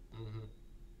 right? Hmm.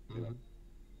 You know, Hmm.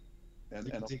 and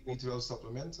You and can of take course, B12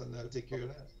 supplements, and that'll take care of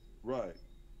that. right,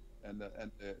 and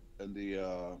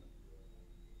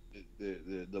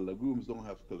the legumes don't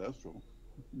have cholesterol.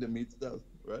 The meat does,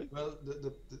 right? Well,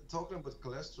 talking about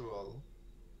cholesterol,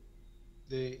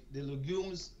 the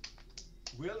legumes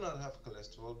will not have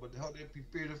cholesterol, but how they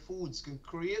prepare the foods can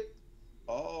create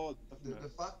Oh, the definitely.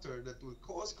 factor that will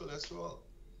cause cholesterol.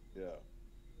 Yeah,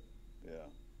 yeah,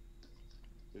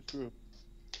 it's true.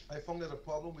 I found that a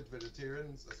problem with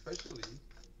vegetarians, especially,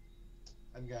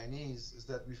 and Guyanese, is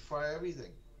that we fry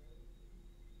everything.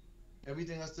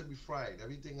 Everything has to be fried.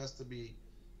 Everything has to be,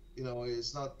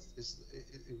 it's not.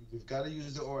 We've got to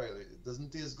use the oil. It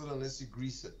doesn't taste good unless you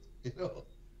grease it. You know,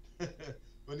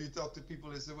 when you talk to people,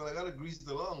 they say, "Well, I got to grease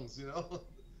the lungs."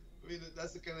 I mean,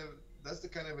 that's the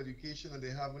kind of education that they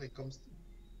have when it comes to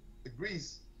the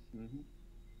grease, hmm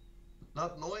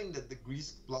not knowing that the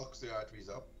grease blocks the arteries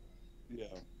up. Yeah,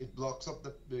 It blocks up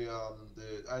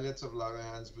the islets of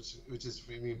Langerhans, which is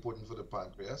really important for the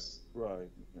pancreas. right.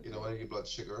 And your blood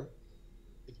sugar.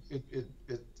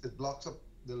 It blocks up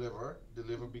the liver. The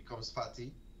liver becomes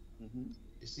fatty. hmm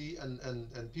You see,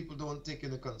 and people don't take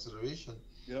into consideration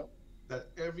Yeah,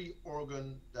 that every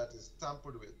organ that is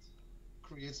tampered with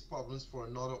creates problems for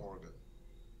another organ.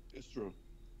 it's true.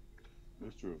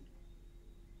 It's true.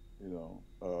 You know,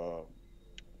 uh,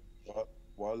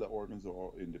 while the organs are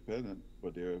all independent,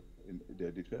 but they're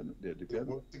dependent. They're They dependent.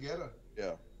 work together.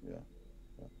 Yeah, yeah,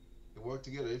 yeah. They work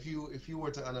together. If you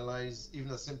were to analyze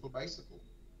even a simple bicycle,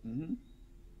 hmm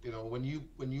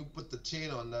when you put the chain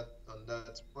on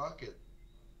that sprocket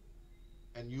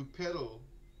and you pedal,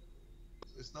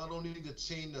 it's not only the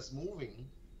chain that's moving,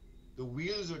 the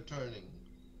wheels are turning.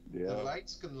 The Yeah.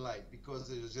 lights can light because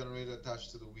there's a generator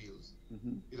attached to the wheels.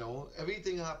 hmm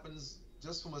Everything happens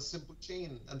just from a simple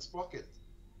chain and sprocket.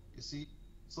 You see,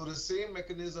 so the same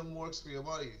mechanism works for your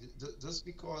body. Just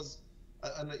because,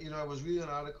 and I was reading an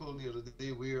article the other day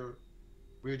where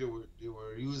they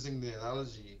were using the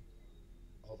analogy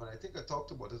of, and I think I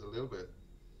talked about it a little bit,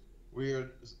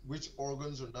 where which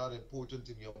organs are not important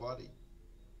in your body.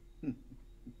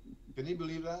 Can you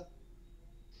believe that?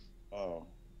 Oh,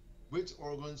 Which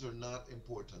organs are not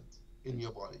important in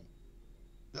your body?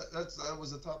 That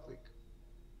was the topic,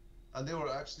 and they were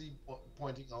actually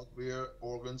pointing out where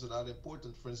organs are not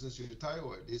important. For instance, your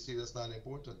thyroid. They say that's not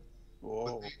important,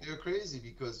 but Oh, they're crazy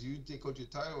because you take out your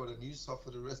thyroid and you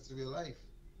suffer the rest of your life.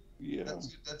 yeah,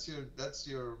 That's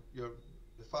your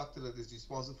the factor that is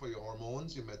responsible for your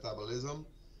hormones, your metabolism.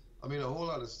 I mean, a whole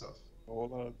lot of stuff. all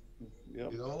that.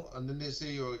 Yep. And then they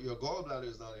say your gallbladder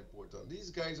is not important.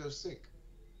 These guys are sick.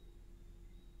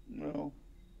 Well,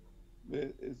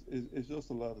 it's just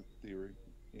a lot of theory.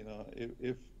 You know,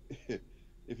 if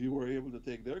if you were able to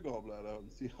take their gallbladder out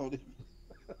and see how they,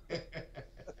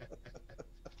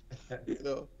 you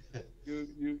know, you're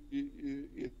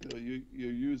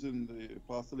using the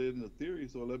postulating the theory.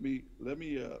 So let me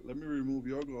remove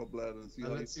your gallbladder and see And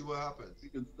how you let's see what happens. we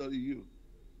can study you,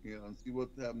 and see what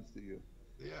happens to you.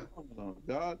 Yeah, No.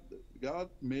 God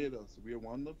made us. We are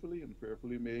wonderfully and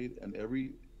fearfully made, and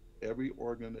every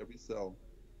organ, every cell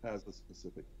has a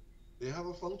specific. they have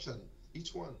a function,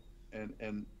 each one.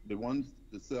 And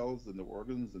the cells and the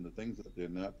organs and the things that they're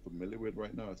not familiar with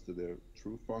right now as to their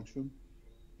true function,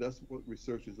 that's what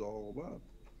research is all about.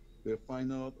 They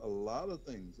find out a lot of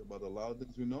things about a lot of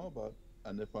things we know about,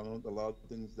 and they find out a lot of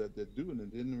things that they're doing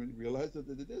and didn't realize that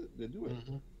they did it. They do it.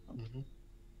 Hmm. Hmm.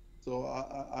 So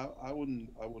I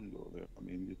wouldn't go there. I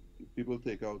mean, people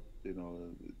take out, they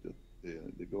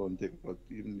go and take out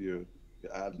even your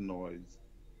adenoids.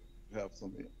 You have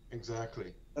something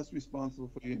Exactly, that's responsible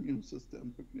for your immune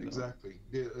system. exactly.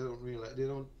 They don't realize. They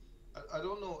don't. I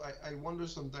don't know. I wonder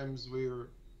sometimes where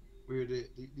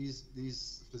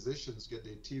these physicians get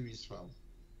their theories from.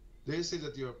 They say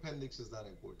that your appendix is not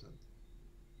important.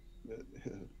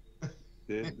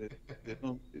 They, they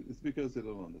don't. It's because they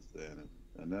don't understand it,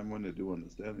 and then when they do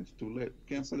understand, it's too late.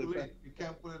 Can't It's put too it back. late. You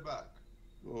can't put it back.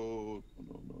 Oh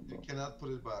no, no, You no! cannot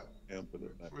put it back. Can't put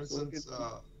it back. For So instance,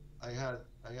 I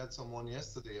had someone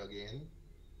yesterday again.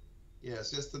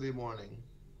 Yes, yesterday morning,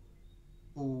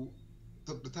 who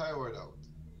took the thyroid out,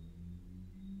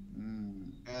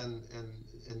 mm,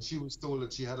 and she was told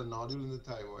that she had a nodule in the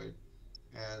thyroid,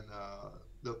 and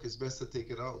look, it's best to take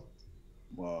it out,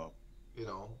 wow. you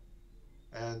know.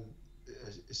 And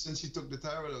since she took the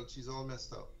thyroid out, she's all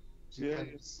messed up. She Yeah,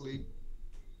 can't yeah. sleep.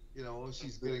 She's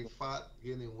That's it. getting fat,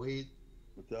 gaining weight.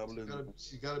 She Metabolism. gotta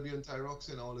she gotta be on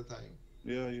thyroxine all the time.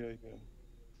 Yeah, yeah, yeah.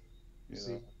 You You know,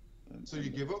 see, and so you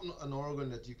give up an organ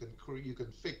that you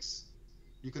can fix,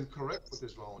 you can correct what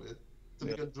is wrong with it to yeah.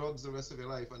 be on drugs the rest of your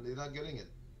life, and they're not getting it.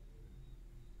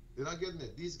 They're not getting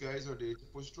it. These guys are there to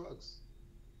push drugs.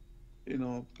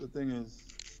 The thing is,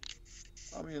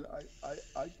 I mean,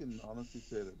 I can honestly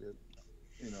say that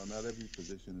not every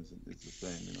position is the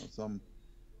same.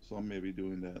 Some may be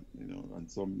doing that, and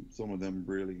some of them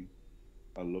really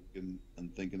are looking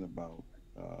and thinking about,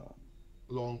 uh,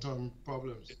 Long-term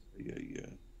problems. yeah, yeah,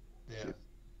 Yeah.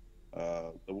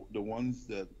 yeah. The ones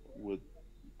that would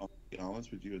be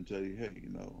honest with you and tell you, hey,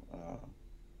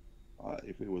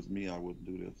 if it was me, I wouldn't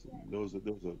do this. And those are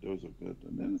good,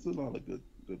 and then there's a lot of good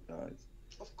guys.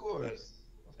 Of That, course.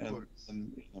 Of and course.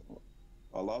 and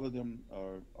a lot of them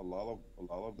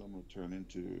will turn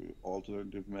into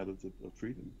alternative methods of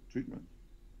treatment.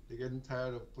 They're getting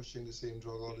tired of pushing the same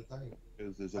drug all the time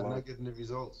Because there's a and lot of not getting the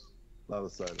results.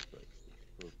 side effects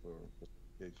for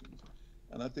medications,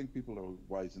 and I think people are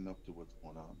wising up to what's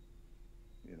going on,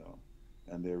 you know,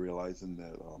 and they're realizing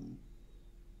that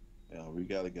we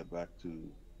got to get back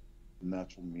to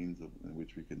natural means in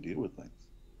which we can deal with things,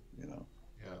 you know.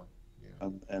 Yeah. Yeah.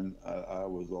 And I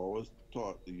was always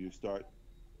taught that you start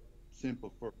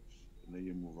simple first, and then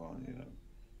you move on, you know.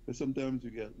 But sometimes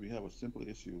we have a simple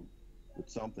issue with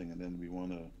something, and then we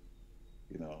want to,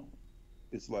 you know,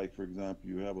 it's like, for example,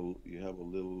 you have a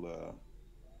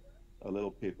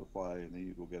little paper fire, and then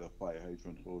you go get a fire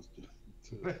hydrant close to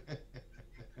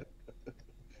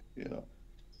you know,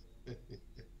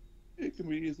 it can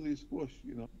be easily squished,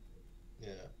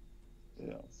 Yeah.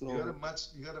 yeah. You got a So match.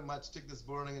 You got a matchstick that's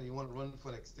burning, and you want to run for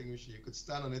an extinguisher. You could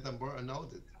stand on it and burn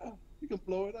out it. yeah, you can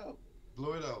blow it out.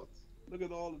 Blow it out. Look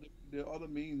at all of the other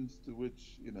means to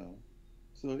which,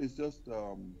 so it's just,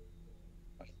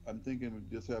 I'm thinking we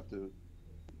just have to,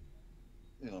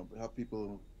 have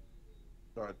people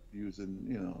start using,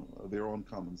 their own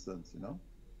common sense,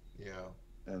 Yeah.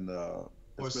 and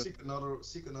Or especially seek another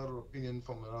opinion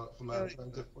from an uh,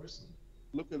 alternative person.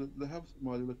 look at it, have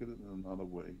somebody look at it in another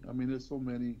way. I mean,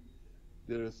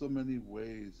 there are so many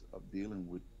ways of dealing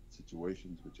with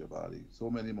situations with your body, so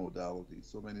many modalities,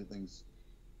 so many things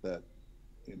that,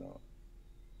 you know,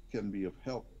 can be of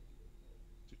help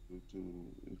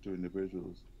to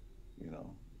individuals,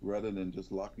 rather than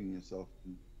just locking yourself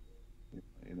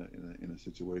in a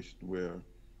situation where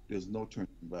there's no turning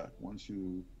back. Once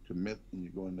you commit and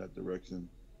you go in that direction,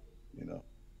 you know,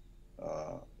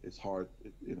 it's hard.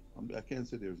 I can't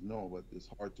say there's no, but it's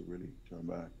hard to really turn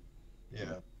back. You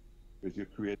know, Yeah. because you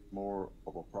create more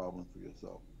of a problem for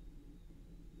yourself.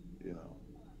 You know,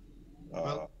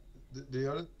 Well, uh, the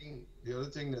other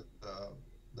thing that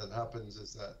that happens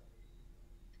is that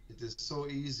it is so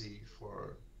easy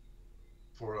for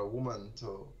a woman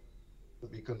to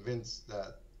be convinced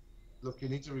that, look, you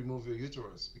need to remove your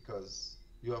uterus because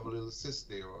you have a little cyst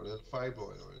there or a little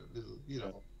fibroid or a little,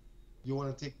 yeah, you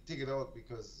want to take it out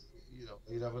because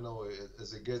you never know,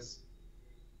 as it gets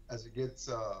as it gets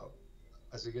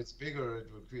as it gets bigger,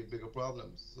 it will create bigger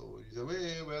problems. So you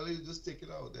say, well, you just take it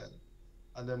out then.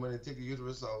 And then when they take the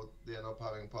uterus out, they end up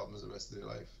having problems the rest of their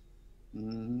life.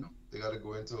 hmm They got to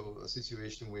go into a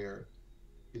situation where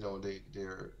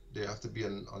they have to be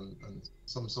on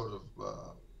some sort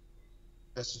of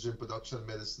estrogen production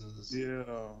medicines,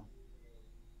 yeah,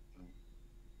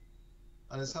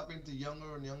 and it's happening to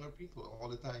younger and younger people all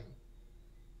the time,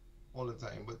 all the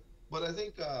time. But I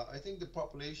think the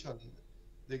population,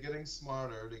 they're getting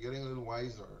smarter, they're getting a little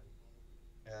wiser,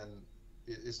 and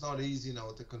it's not easy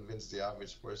now to convince the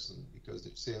average person because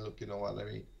they're saying, look, you know what,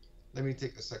 let me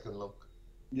take a second look.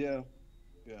 yeah,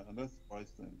 yeah, and that's a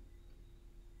wise thing.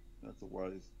 That's a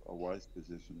wise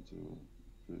position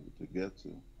to get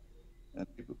to. And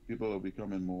people are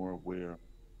becoming more aware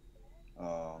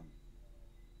um,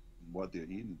 what they're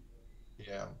eating.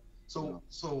 Yeah. You So know,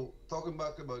 so talking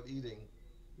back about eating,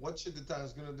 what should the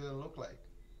Thanksgiving dinner look like?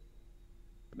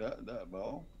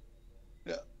 well,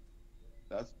 yeah,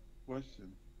 that's the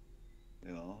question.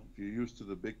 If you're used to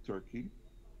the big turkey,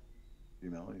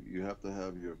 you have to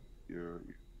have your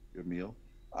your meal.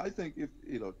 I think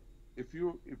if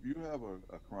you have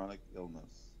a chronic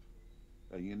illness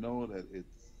and you know that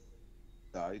it's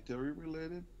dietary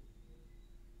related,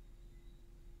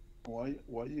 why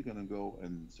are you gonna go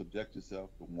and subject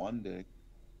yourself to one day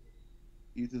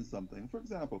eating something? For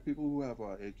example, people who have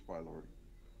H. pylori,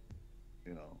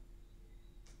 you know,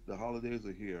 the holidays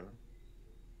are here,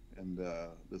 and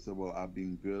they say, "Well, I've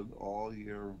been good all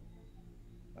year.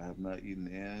 I have not eaten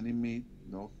any meat,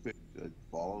 no fish. I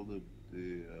follow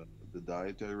the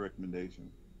dietary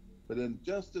recommendation." But then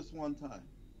just this one time,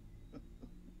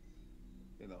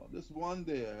 this one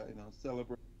day,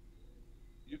 celebrate.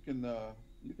 You can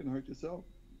you can hurt yourself.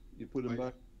 You put in Right.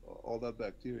 back all that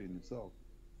bacteria in yourself.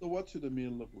 So what should a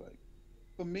meal look like?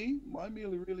 For me, my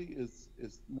meal really is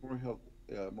more health,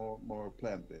 more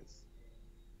plant based.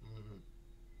 Hmm.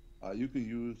 You can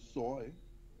use soy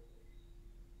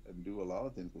and do a lot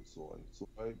of things with soy.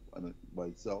 Soy by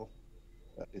itself,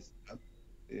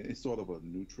 it's sort of a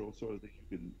neutral sort of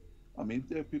thing. I mean,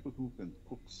 there are people who can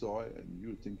cook soy, and you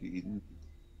would think you're eating,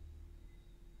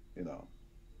 you know,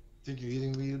 Think you're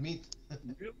eating real meat?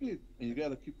 real meat, and you got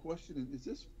to keep questioning: is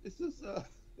this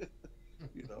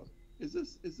you know, is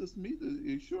this meat? Are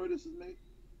you sure this is meat?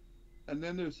 And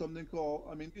then there's something called.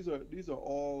 I mean, these are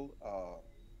all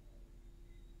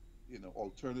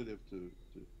alternative to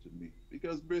meat,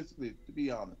 because basically, to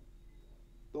be honest,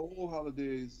 the whole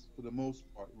holidays for the most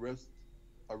part rest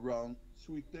around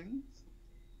sweet things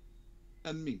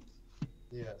and meat.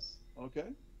 Yes.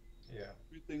 Okay, Yeah.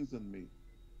 sweet things and meat.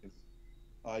 It's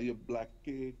your black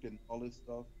cake and all this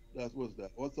stuff. That's what's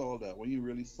that? What's all that? When you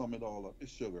really sum it all up,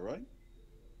 it's sugar, right?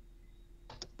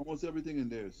 Almost everything in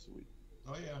there is sweet,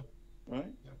 Oh yeah.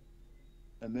 right? Yeah.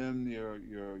 And then your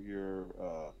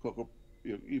cook up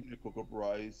even your cook up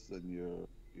rice and your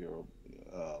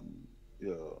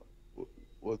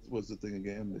what's the thing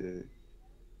again?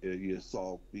 Your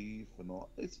salt beef and all.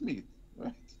 It's meat,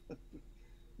 right?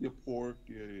 Your pork,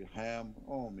 your ham,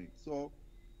 all meat. So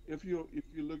if you're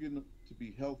looking to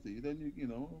be healthy, then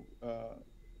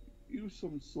use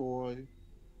some soy.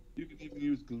 You can even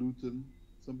use gluten.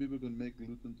 Some people can make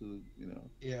gluten to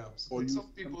Yeah. or But use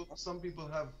some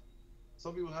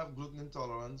people have gluten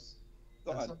intolerance,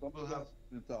 and and some some people people have have,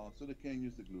 intolerance, so they can't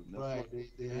use the gluten. That's why right.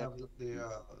 They they have have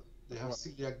they have right.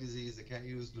 celiac disease. They can't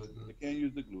use They gluten. can't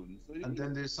use the gluten. So And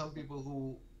then there's some people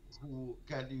who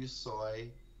can't use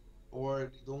soy,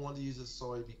 or they don't want to use the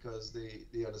soy because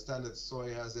they understand that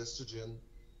soy has estrogen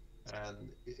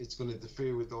and it's going to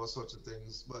interfere with all sorts of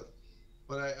things.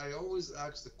 But I always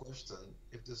ask the question,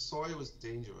 if the soy was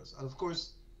dangerous, and of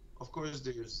course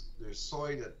there's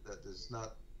soy that is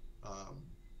not, um,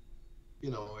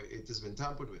 it has been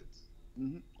tampered with.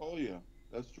 oh yeah,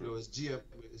 that's true. It's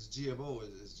GMO,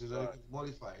 it's Right, genetically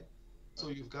modified. So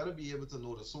right, you've got to be able to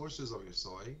know the sources of your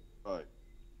soy, right.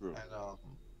 True.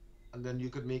 and then you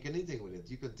could make anything with it.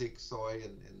 You could take soy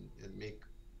and make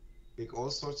all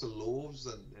sorts of loaves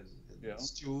and Yeah.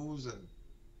 stews, and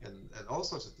and all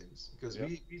sorts of things, because Yeah.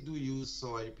 we do use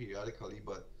soy periodically,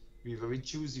 but we're very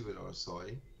choosy with our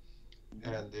soy. Hmm.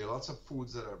 And there are lots of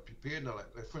foods that are prepared now.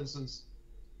 Like for instance,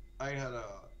 I had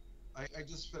I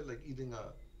just felt like eating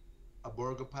a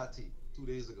burger patty 2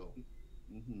 days ago.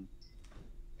 Hmm.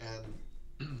 And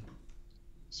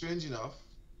strange enough,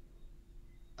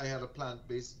 I had a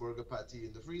plant-based burger patty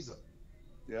in the freezer.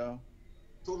 Yeah.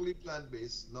 Totally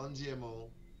plant-based, non-GMO.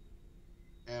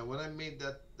 And when I made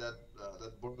that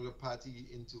burger patty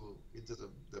into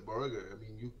the burger, I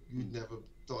mean, you'd Mm. never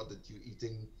thought that you're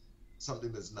eating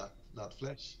something that's not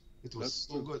flesh. It was That's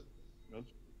so true. good. That's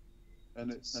true. It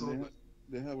was And so good.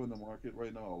 they have in the market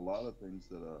right now a lot of things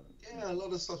that are, you Yeah, a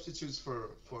lot of substitutes know,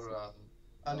 for uh,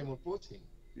 animal protein.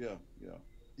 yeah, yeah.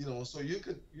 So you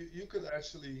could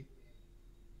actually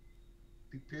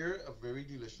prepare a very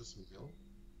delicious meal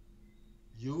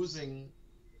using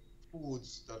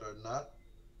foods that are not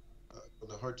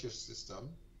going to hurt your system.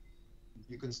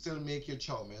 You can still make your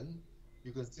chow mein.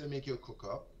 You can still make your cook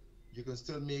up. You can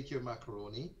still make your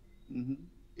macaroni. Hmm.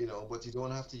 But you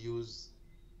don't have to use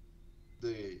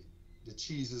the the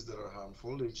cheeses that are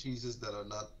harmful. The cheeses that are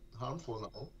not harmful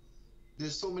now.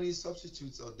 There's so many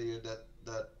substitutes out there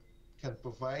that can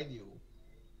provide you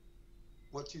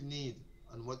what you need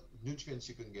and what nutrients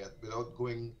you can get without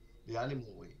going the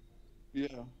animal way.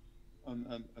 Yeah, and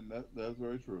that's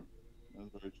very true.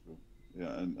 That's very true.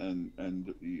 Yeah,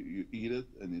 and you eat it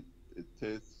and it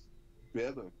tastes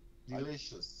better. I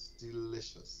Delicious,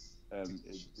 delicious, and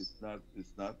delicious.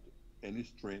 it's not any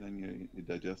strain on your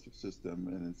digestive system,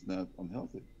 and it's not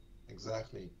unhealthy.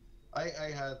 Exactly. I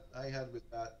had with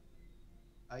that.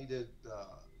 I did.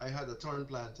 I had a turn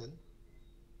plantain,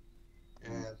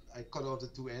 Mm. and I cut off the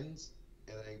two ends,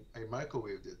 and I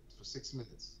microwaved it for 6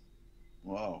 minutes.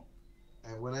 Wow,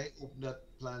 And when I opened that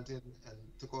plantain and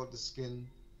took out the skin,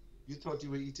 you thought you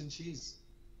were eating cheese.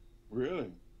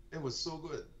 really? It was so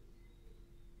good.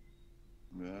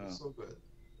 It Yeah. was so good.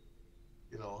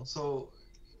 So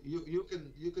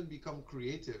you can become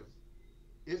creative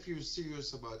if you're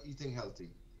serious about eating healthy,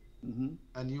 Hmm.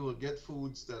 and you will get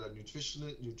foods that are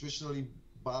nutritionally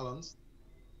balanced.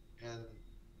 And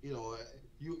you know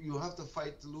you have to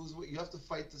fight to lose weight. You have to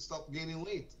fight to stop gaining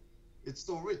weight. It's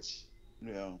so rich,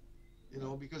 Yeah.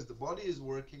 Yeah. because the body is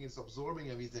working, it's absorbing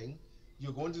everything.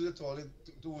 You're going to the toilet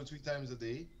 2 or 3 times a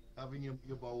day, having your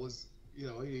bowels,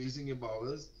 you're using your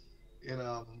bowels. And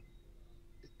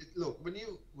look, when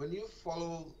you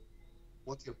follow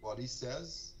what your body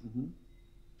says, Hmm.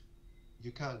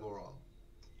 you can't go wrong.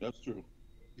 That's true.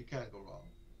 You can't go wrong.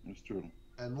 That's true.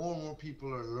 And more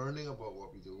people are learning about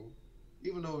what we do.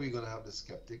 Even though we're going to have the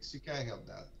skeptics, you can't help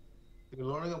that. They're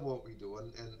learning about what we do,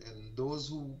 and those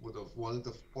who would have wanted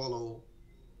to follow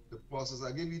the process.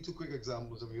 I'll give you two quick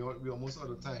examples, and we're almost out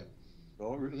of time.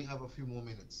 Oh, We only really? have a few more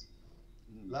minutes.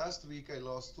 Mm. Last week, I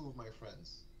lost two of my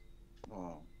friends.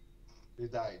 Oh. They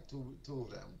died, two of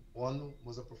them. One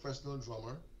was a professional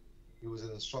drummer. He was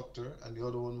an instructor, and the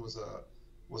other one was a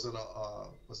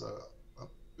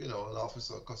an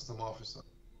officer, a custom officer.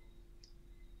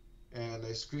 And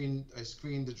I screened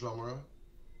the drummer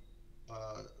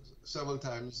uh, several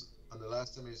times, and the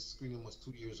last time I screened him was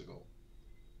 2 years ago.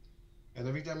 And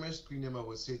every time I screen him, I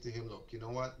would say to him, "Look, you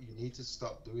know what? You need to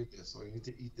stop doing this, or you need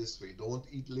to eat this way. Don't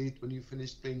eat late when you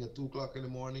finish playing at 2 o'clock in the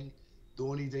morning.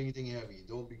 Don't eat anything heavy.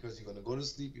 Don't, because you're gonna go to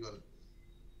sleep. You're gonna."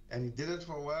 And he did it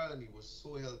for a while, and he was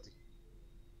so healthy.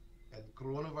 And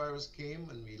coronavirus came,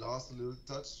 and we lost a little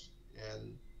touch.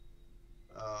 And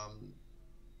um,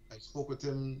 I spoke with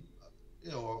him,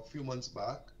 a few months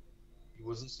back. He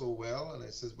wasn't so well, and I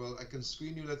said, "Well, I can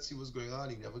screen you. Let's see what's going on."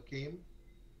 He never came.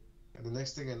 And the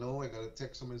next thing I know, I got a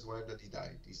text from his wife that he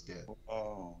died. He's dead.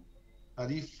 Oh. Had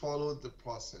he followed the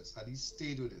process, had he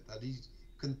stayed with it, had he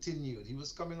continued, he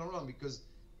was coming around, because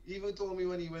he even told me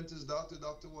when he went to his doctor,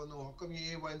 well, no, how come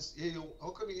how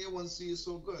come your A1C is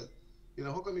so good?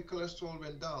 How come your cholesterol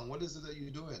went down? What is it that you're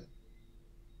doing?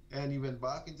 And he went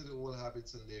back into the old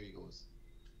habits, and there he goes.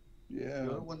 The Yeah.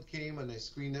 other one came, and I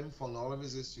screened him, found all of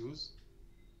his issues.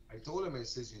 I told him, I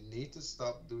says, you need to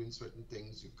stop doing certain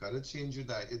things. You've got to change your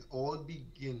diet. It all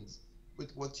begins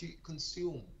with what you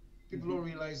consume. People Hmm. don't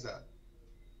realize that.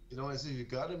 I said,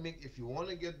 if you want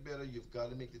to get better, you've got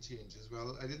to make the changes.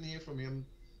 Well, I didn't hear from him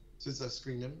since I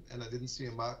screened him, and I didn't see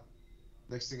him back.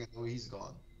 Next thing I know, he's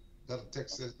gone. Got a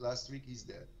text last week, he's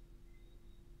dead.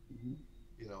 Hmm.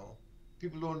 You know,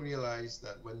 People don't realize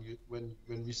that when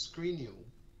we screen you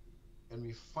and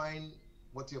we find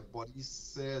what your body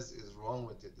says is wrong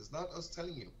with it, it's not us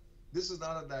telling you. This is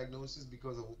not a diagnosis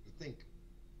because of what we think.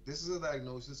 This is a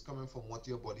diagnosis coming from what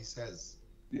your body says.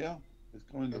 Yeah. It's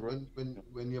going And direct.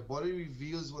 when your body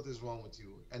reveals what is wrong with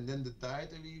you, and then the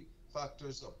dietary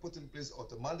factors are put in place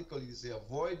automatically to say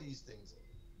avoid these things.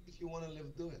 If you want to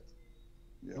live, do it.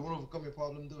 Yeah, You want to overcome your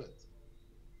problem, do it.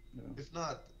 yeah. If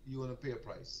not, you want to pay a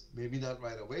price. Maybe not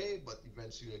right away, but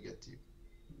eventually it'll get to you.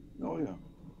 Oh yeah.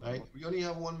 Right? We only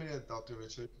have 1 minute, Dr.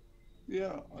 Richard.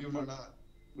 Yeah. Believe it or not.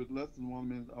 With less than 1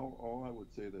 minute, all I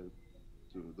would say to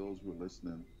those who are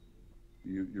listening,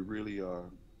 you really are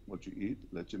what you eat.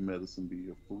 Let your medicine be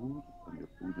your food, and your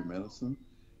food your medicine.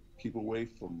 Keep away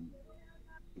from,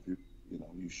 if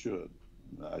you should.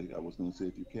 I was going to say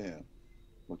if you can,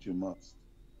 but you must,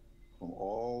 from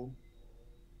all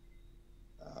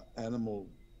animal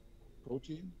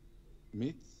protein,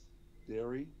 meats,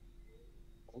 dairy.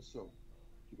 Also,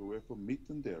 keep away from meat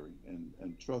and dairy,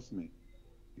 and trust me,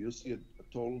 you'll see a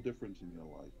total difference in your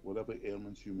life. Whatever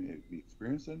ailments you may be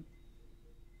experiencing,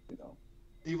 you know,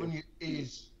 Even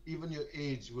it, even your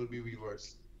age will be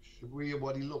reversed. The way your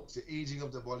body looks, the aging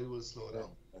of the body will slow down.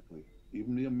 exactly.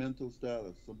 Even your mental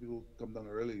status. Some people come down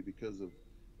early because of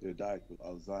their diet with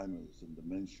Alzheimer's and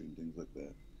dementia and things like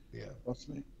that. Yeah. Trust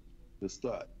me, the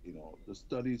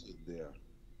studies are there.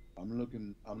 I'm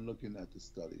looking at the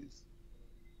studies,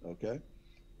 okay?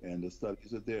 And the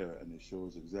studies are there, and it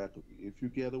shows exactly if you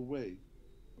get away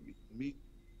from eating meat,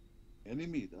 any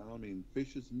meat. I don't mean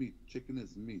fish is meat, chicken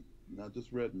is meat, not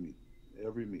just red meat,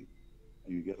 every meat.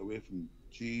 And you get away from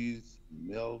cheese,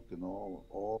 milk, and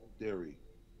all dairy,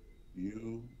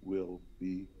 you will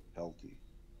be healthy.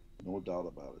 No doubt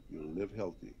about it. You'll live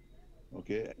healthy.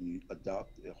 Okay? And you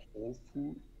adopt a whole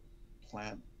food,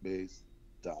 plant-based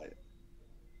diet.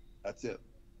 That's it.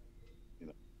 You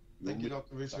know. You'll Thank you, make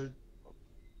Dr. Richard.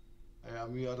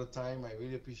 We out of time. I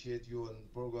really appreciate you on the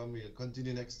program. We'll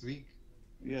continue next week,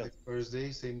 Yes. next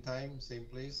Thursday, same time, same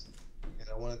place. And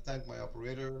I want to thank my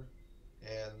operator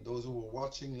and those who were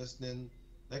watching, listening.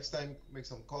 Next time, make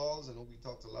some calls. I know we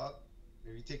talked a lot.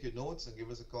 Maybe take your notes and give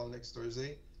us a call next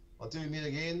Thursday. Until we meet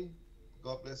again,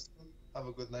 God bless you. Have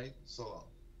a good night. So long.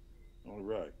 All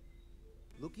right.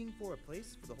 Looking for a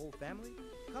place for the whole family?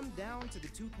 Come down to the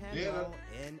Toucan Yeah. Mall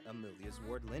in Amelia's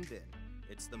Ward, Linden.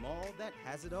 It's the mall that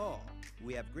has it all.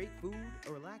 We have great food,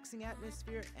 a relaxing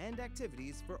atmosphere, and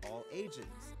activities for all ages.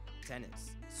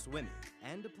 Tennis, swimming,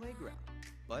 and a playground.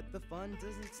 But the fun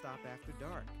doesn't stop after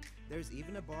dark. There's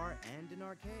even a bar and an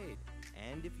arcade.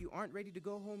 And if you aren't ready to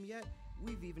go home yet,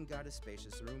 we've even got a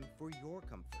spacious room for your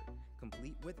comfort,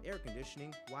 complete with air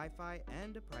conditioning, Wi-Fi,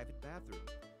 and a private bathroom.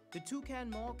 The Toucan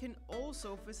Mall can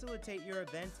also facilitate your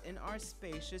event in our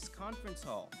spacious conference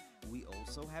hall. We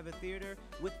also have a theater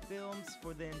with films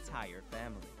for the entire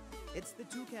family. It's the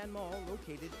Toucan Mall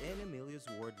located in Amelia's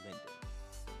Ward, Linden.